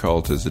Snowbringer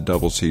cult is a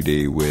double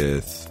CD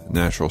with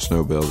Natural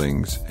Snow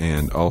Buildings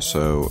and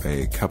also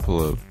a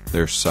couple of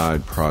their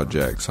side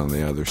projects on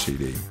the other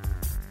CD.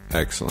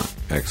 Excellent,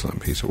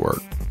 excellent piece of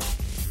work.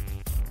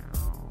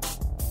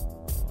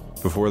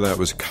 Before that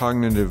was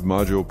Cognitive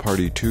Module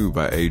Party 2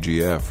 by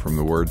AGF from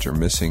the Words Are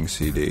Missing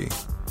CD.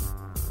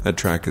 That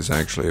track is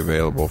actually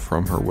available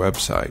from her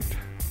website.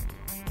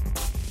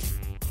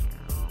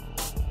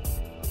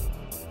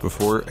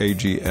 Before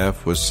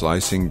AGF was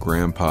Slicing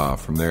Grandpa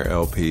from their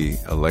LP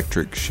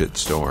Electric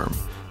Shitstorm.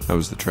 That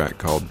was the track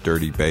called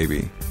Dirty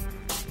Baby.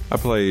 I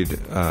played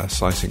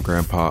Slicing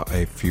Grandpa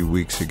a few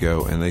weeks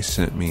ago and they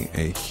sent me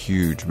a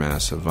huge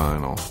mass of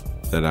vinyl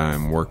that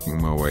I'm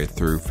working my way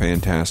through.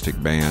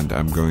 Fantastic band.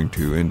 I'm going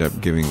to end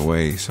up giving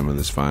away some of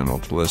this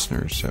vinyl to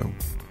listeners, so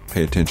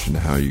pay attention to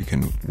how you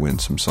can win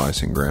some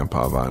Slicing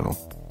Grandpa vinyl.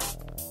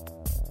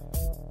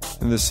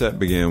 And this set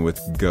began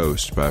with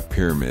Ghost by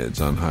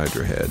Pyramids on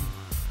Hydra Head.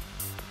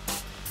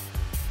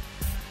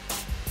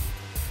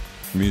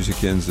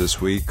 Music ends this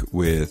week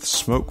with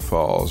Smoke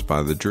Falls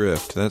by The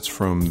Drift. That's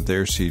from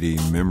their CD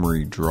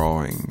Memory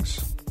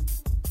Drawings.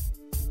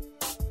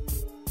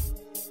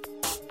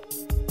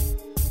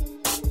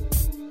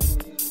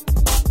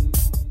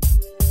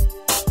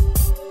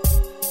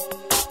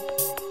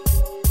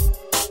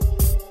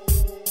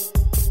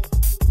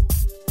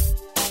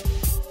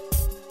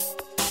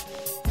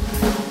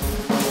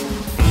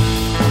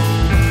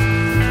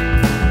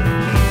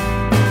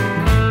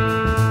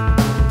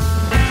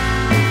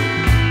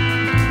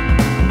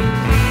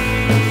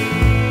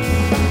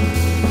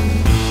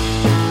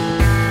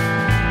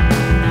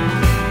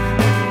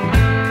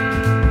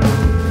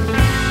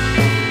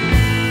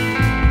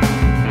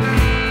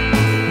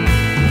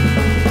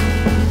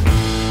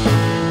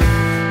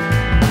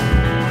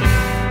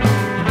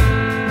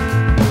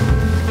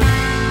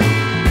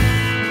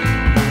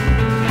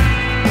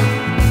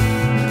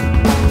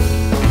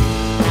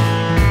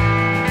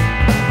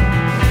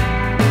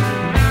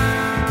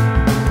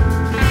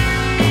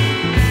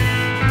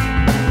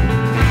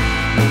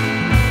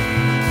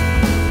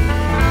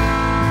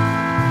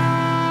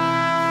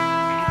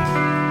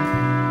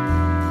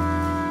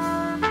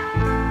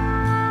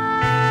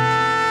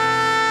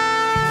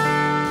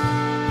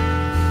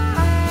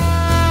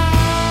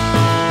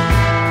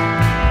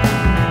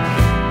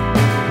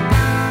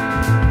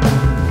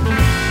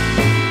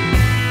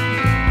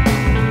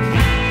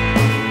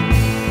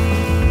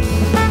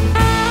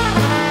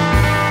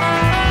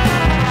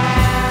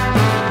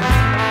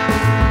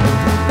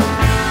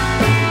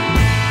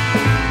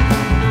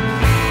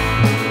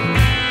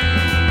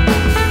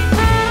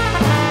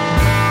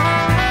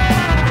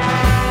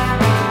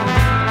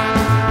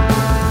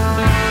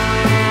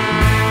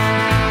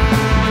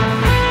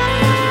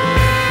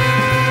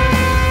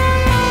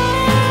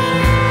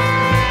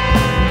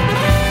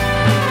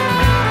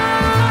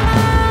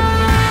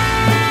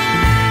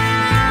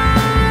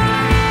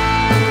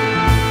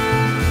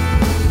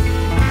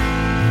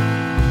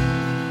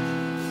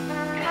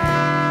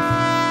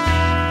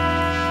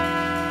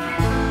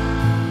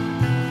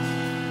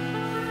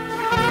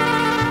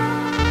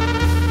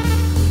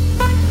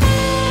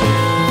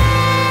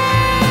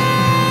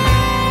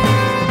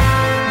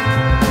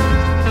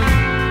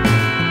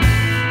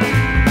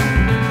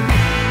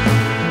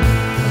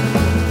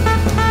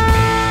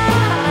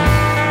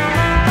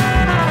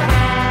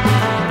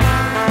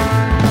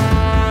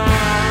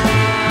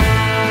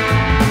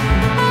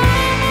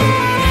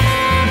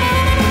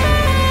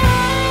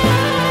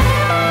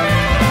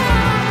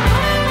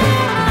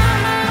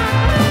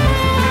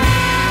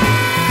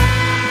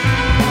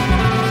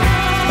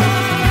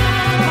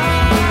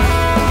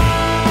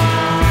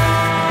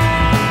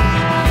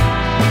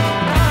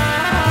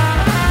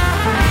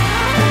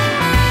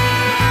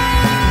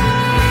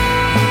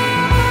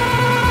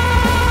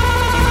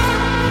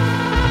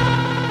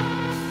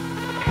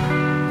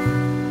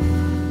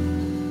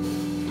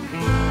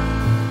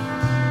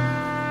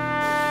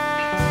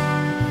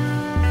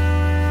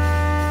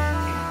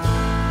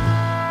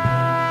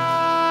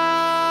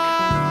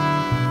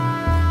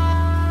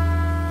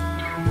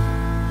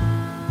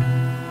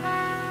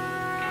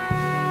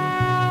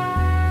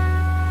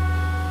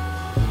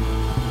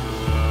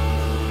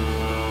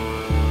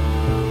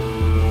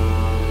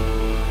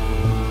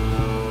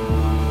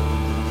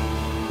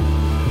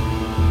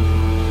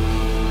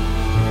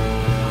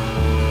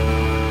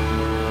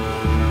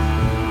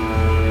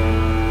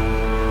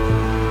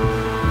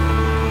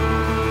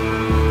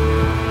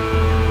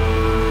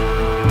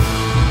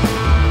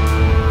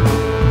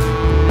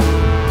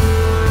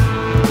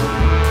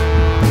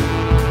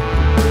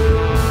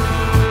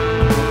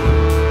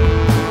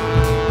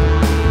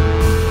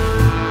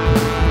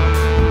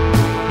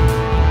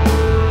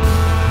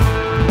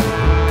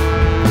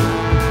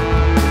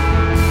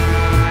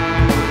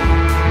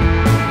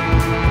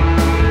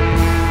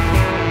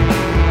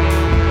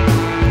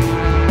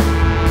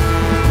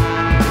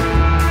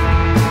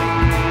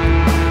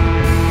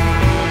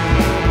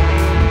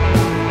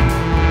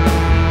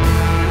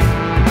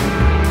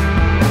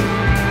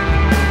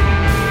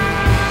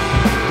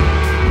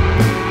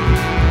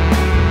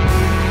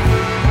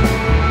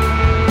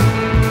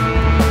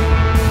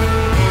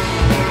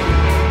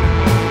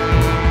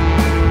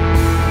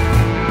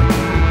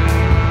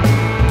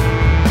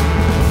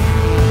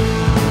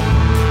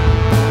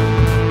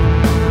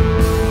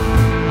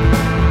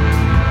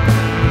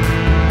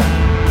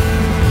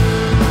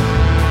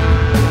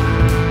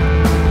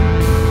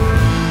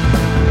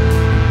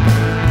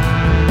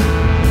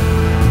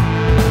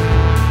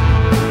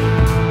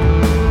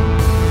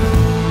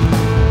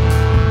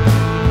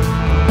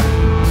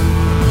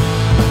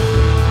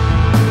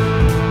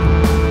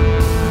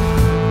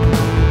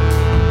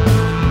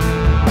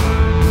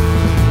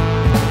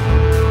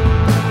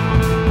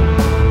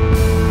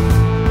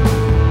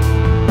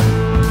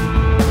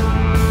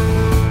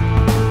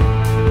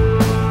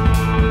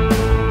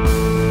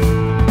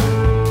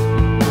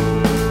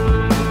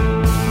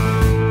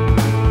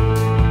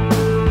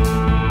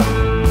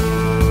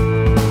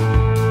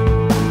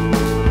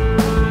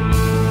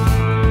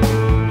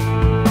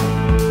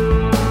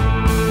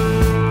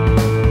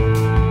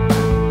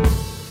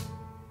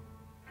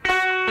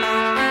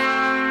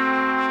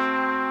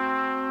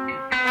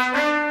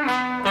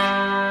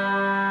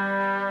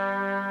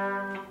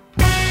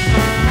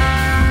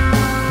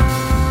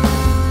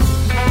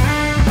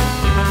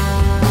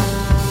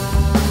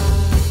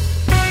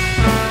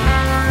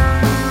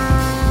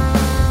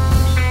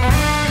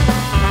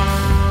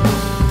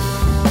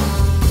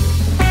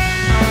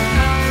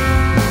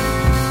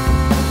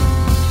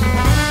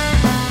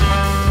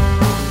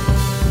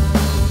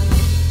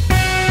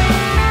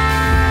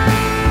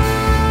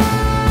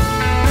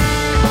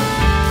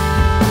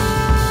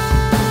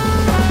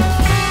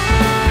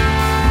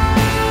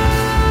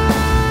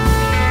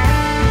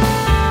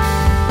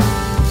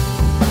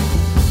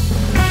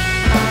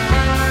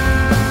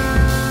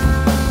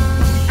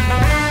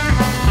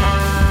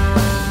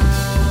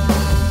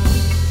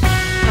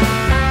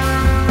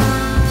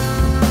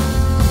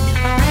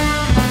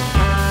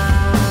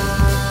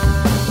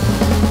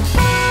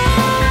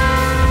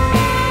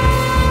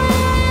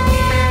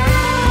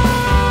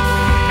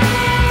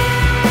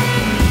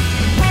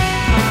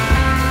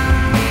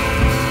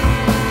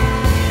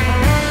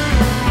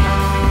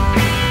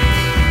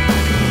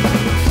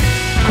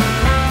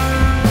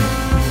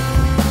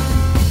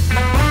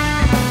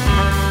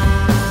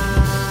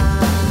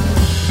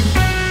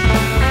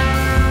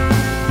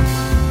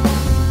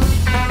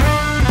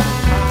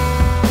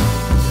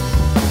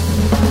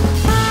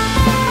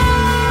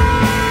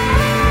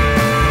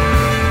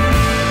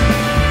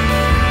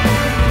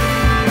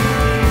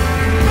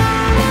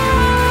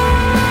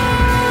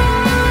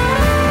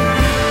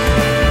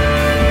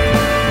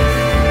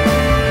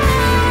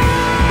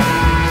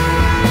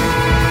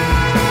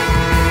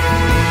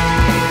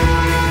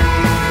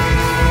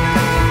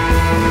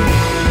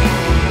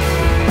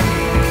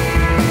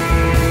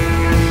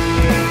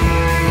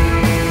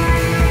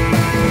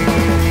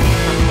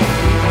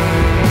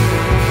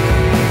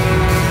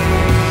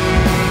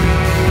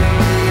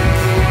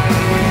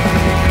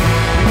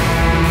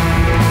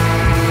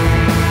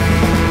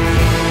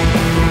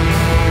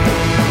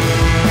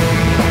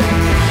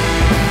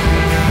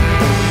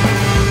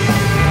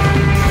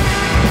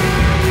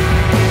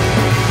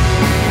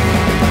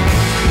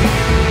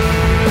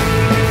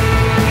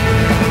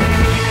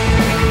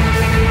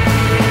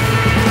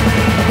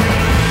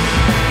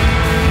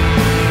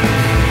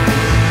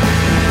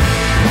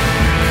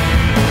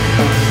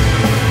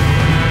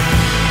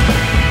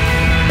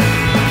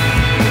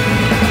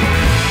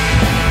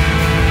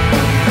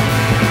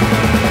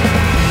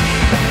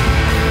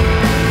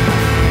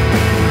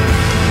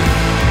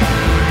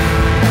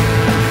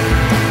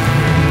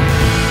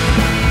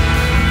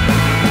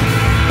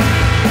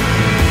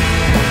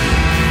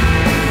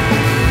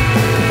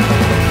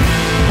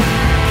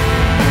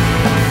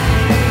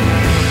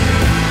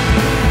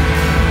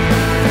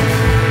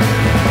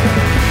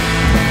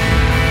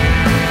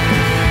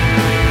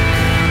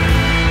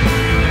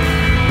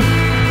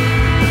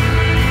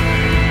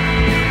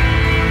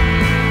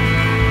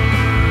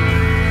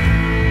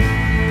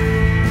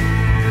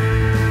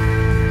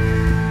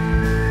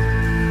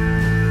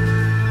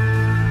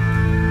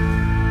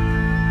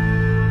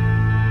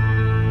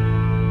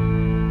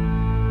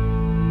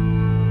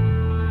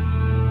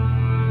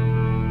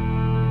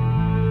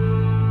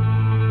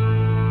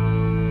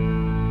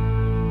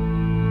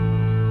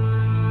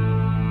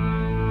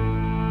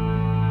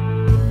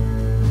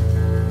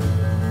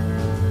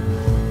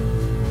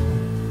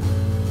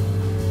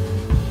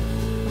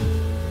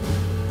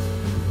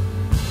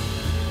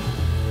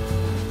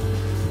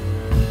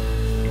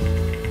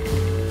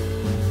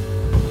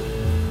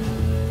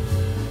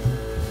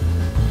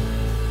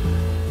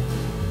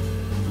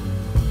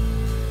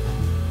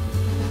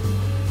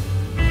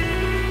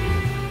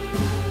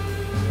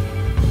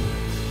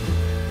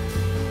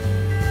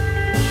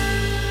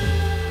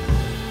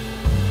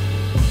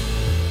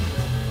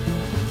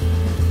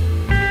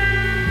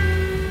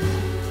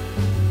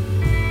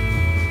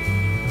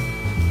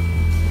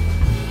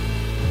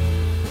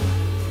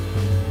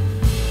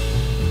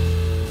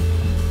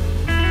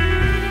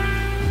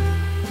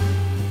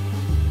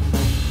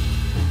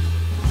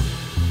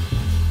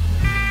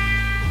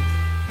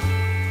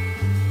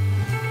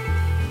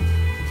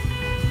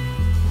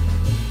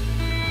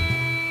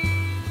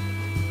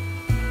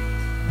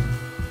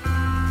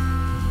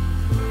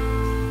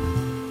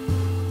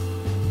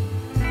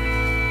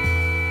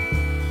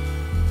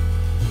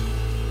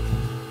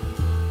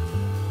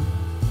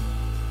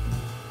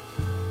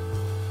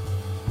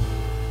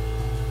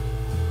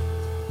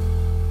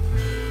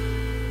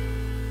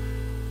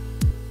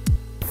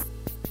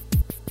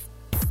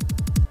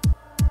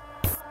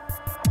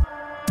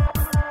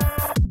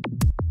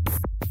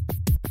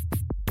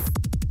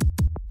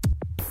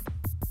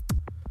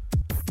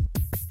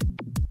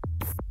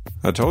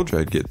 I told you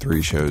I'd get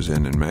 3 shows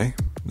in May.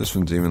 This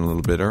one's even a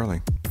little bit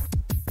early.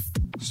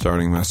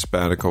 Starting my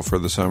sabbatical for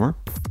the summer.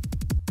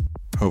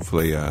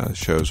 Hopefully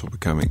shows will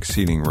become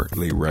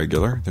exceedingly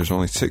regular. There's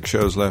only 6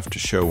 shows left to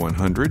show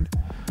 100.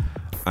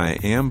 I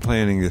am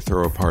planning to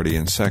throw a party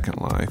in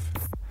Second Life.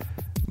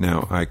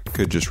 Now, I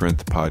could just rent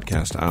the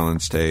Podcast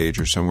Island stage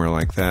or somewhere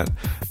like that,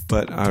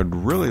 but I'd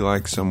really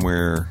like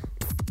somewhere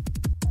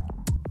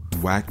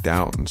whacked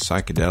out and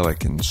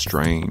psychedelic and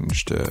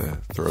strange to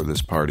throw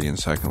this party in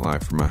Second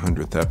Life for my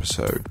 100th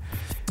episode.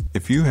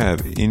 If you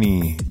have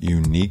any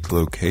unique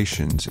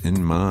locations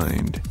in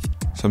mind,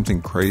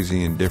 something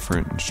crazy and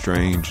different and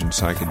strange and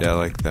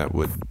psychedelic that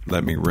would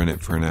let me rent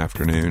it for an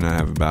afternoon, I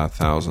have about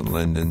 1,000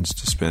 lindens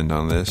to spend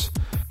on this,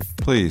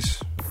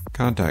 please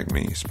contact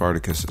me,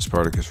 Spartacus at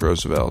Spartacus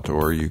Roosevelt,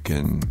 or you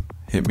can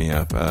hit me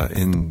up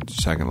in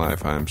Second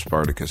Life. I'm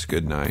Spartacus.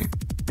 Good night.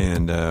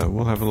 And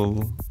we'll have a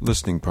little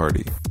listening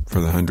party for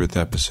the 100th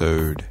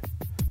episode.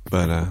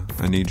 But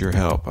I need your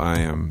help. I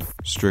am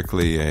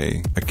strictly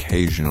a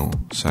occasional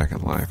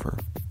Second Lifer.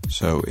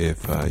 So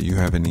if you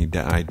have any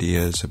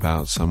ideas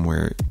about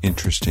somewhere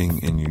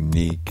interesting and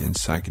unique and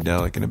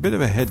psychedelic and a bit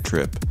of a head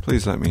trip,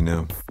 please let me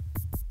know.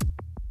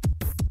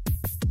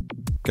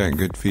 Got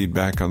good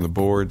feedback on the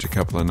boards, a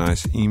couple of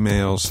nice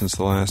emails since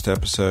the last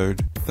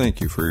episode.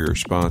 Thank you for your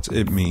response.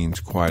 It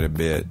means quite a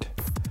bit.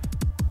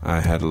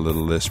 I had a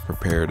little list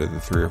prepared of the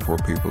 3 or 4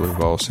 people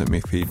who've all sent me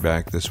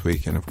feedback this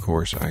week, and of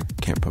course I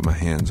can't put my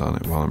hands on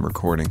it while I'm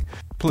recording.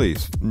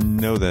 Please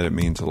know that it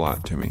means a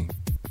lot to me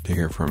to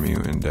hear from you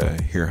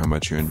and hear how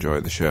much you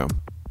enjoy the show.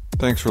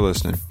 Thanks for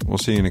listening. We'll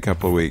see you in a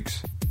couple of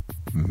weeks.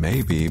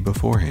 Maybe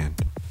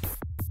beforehand.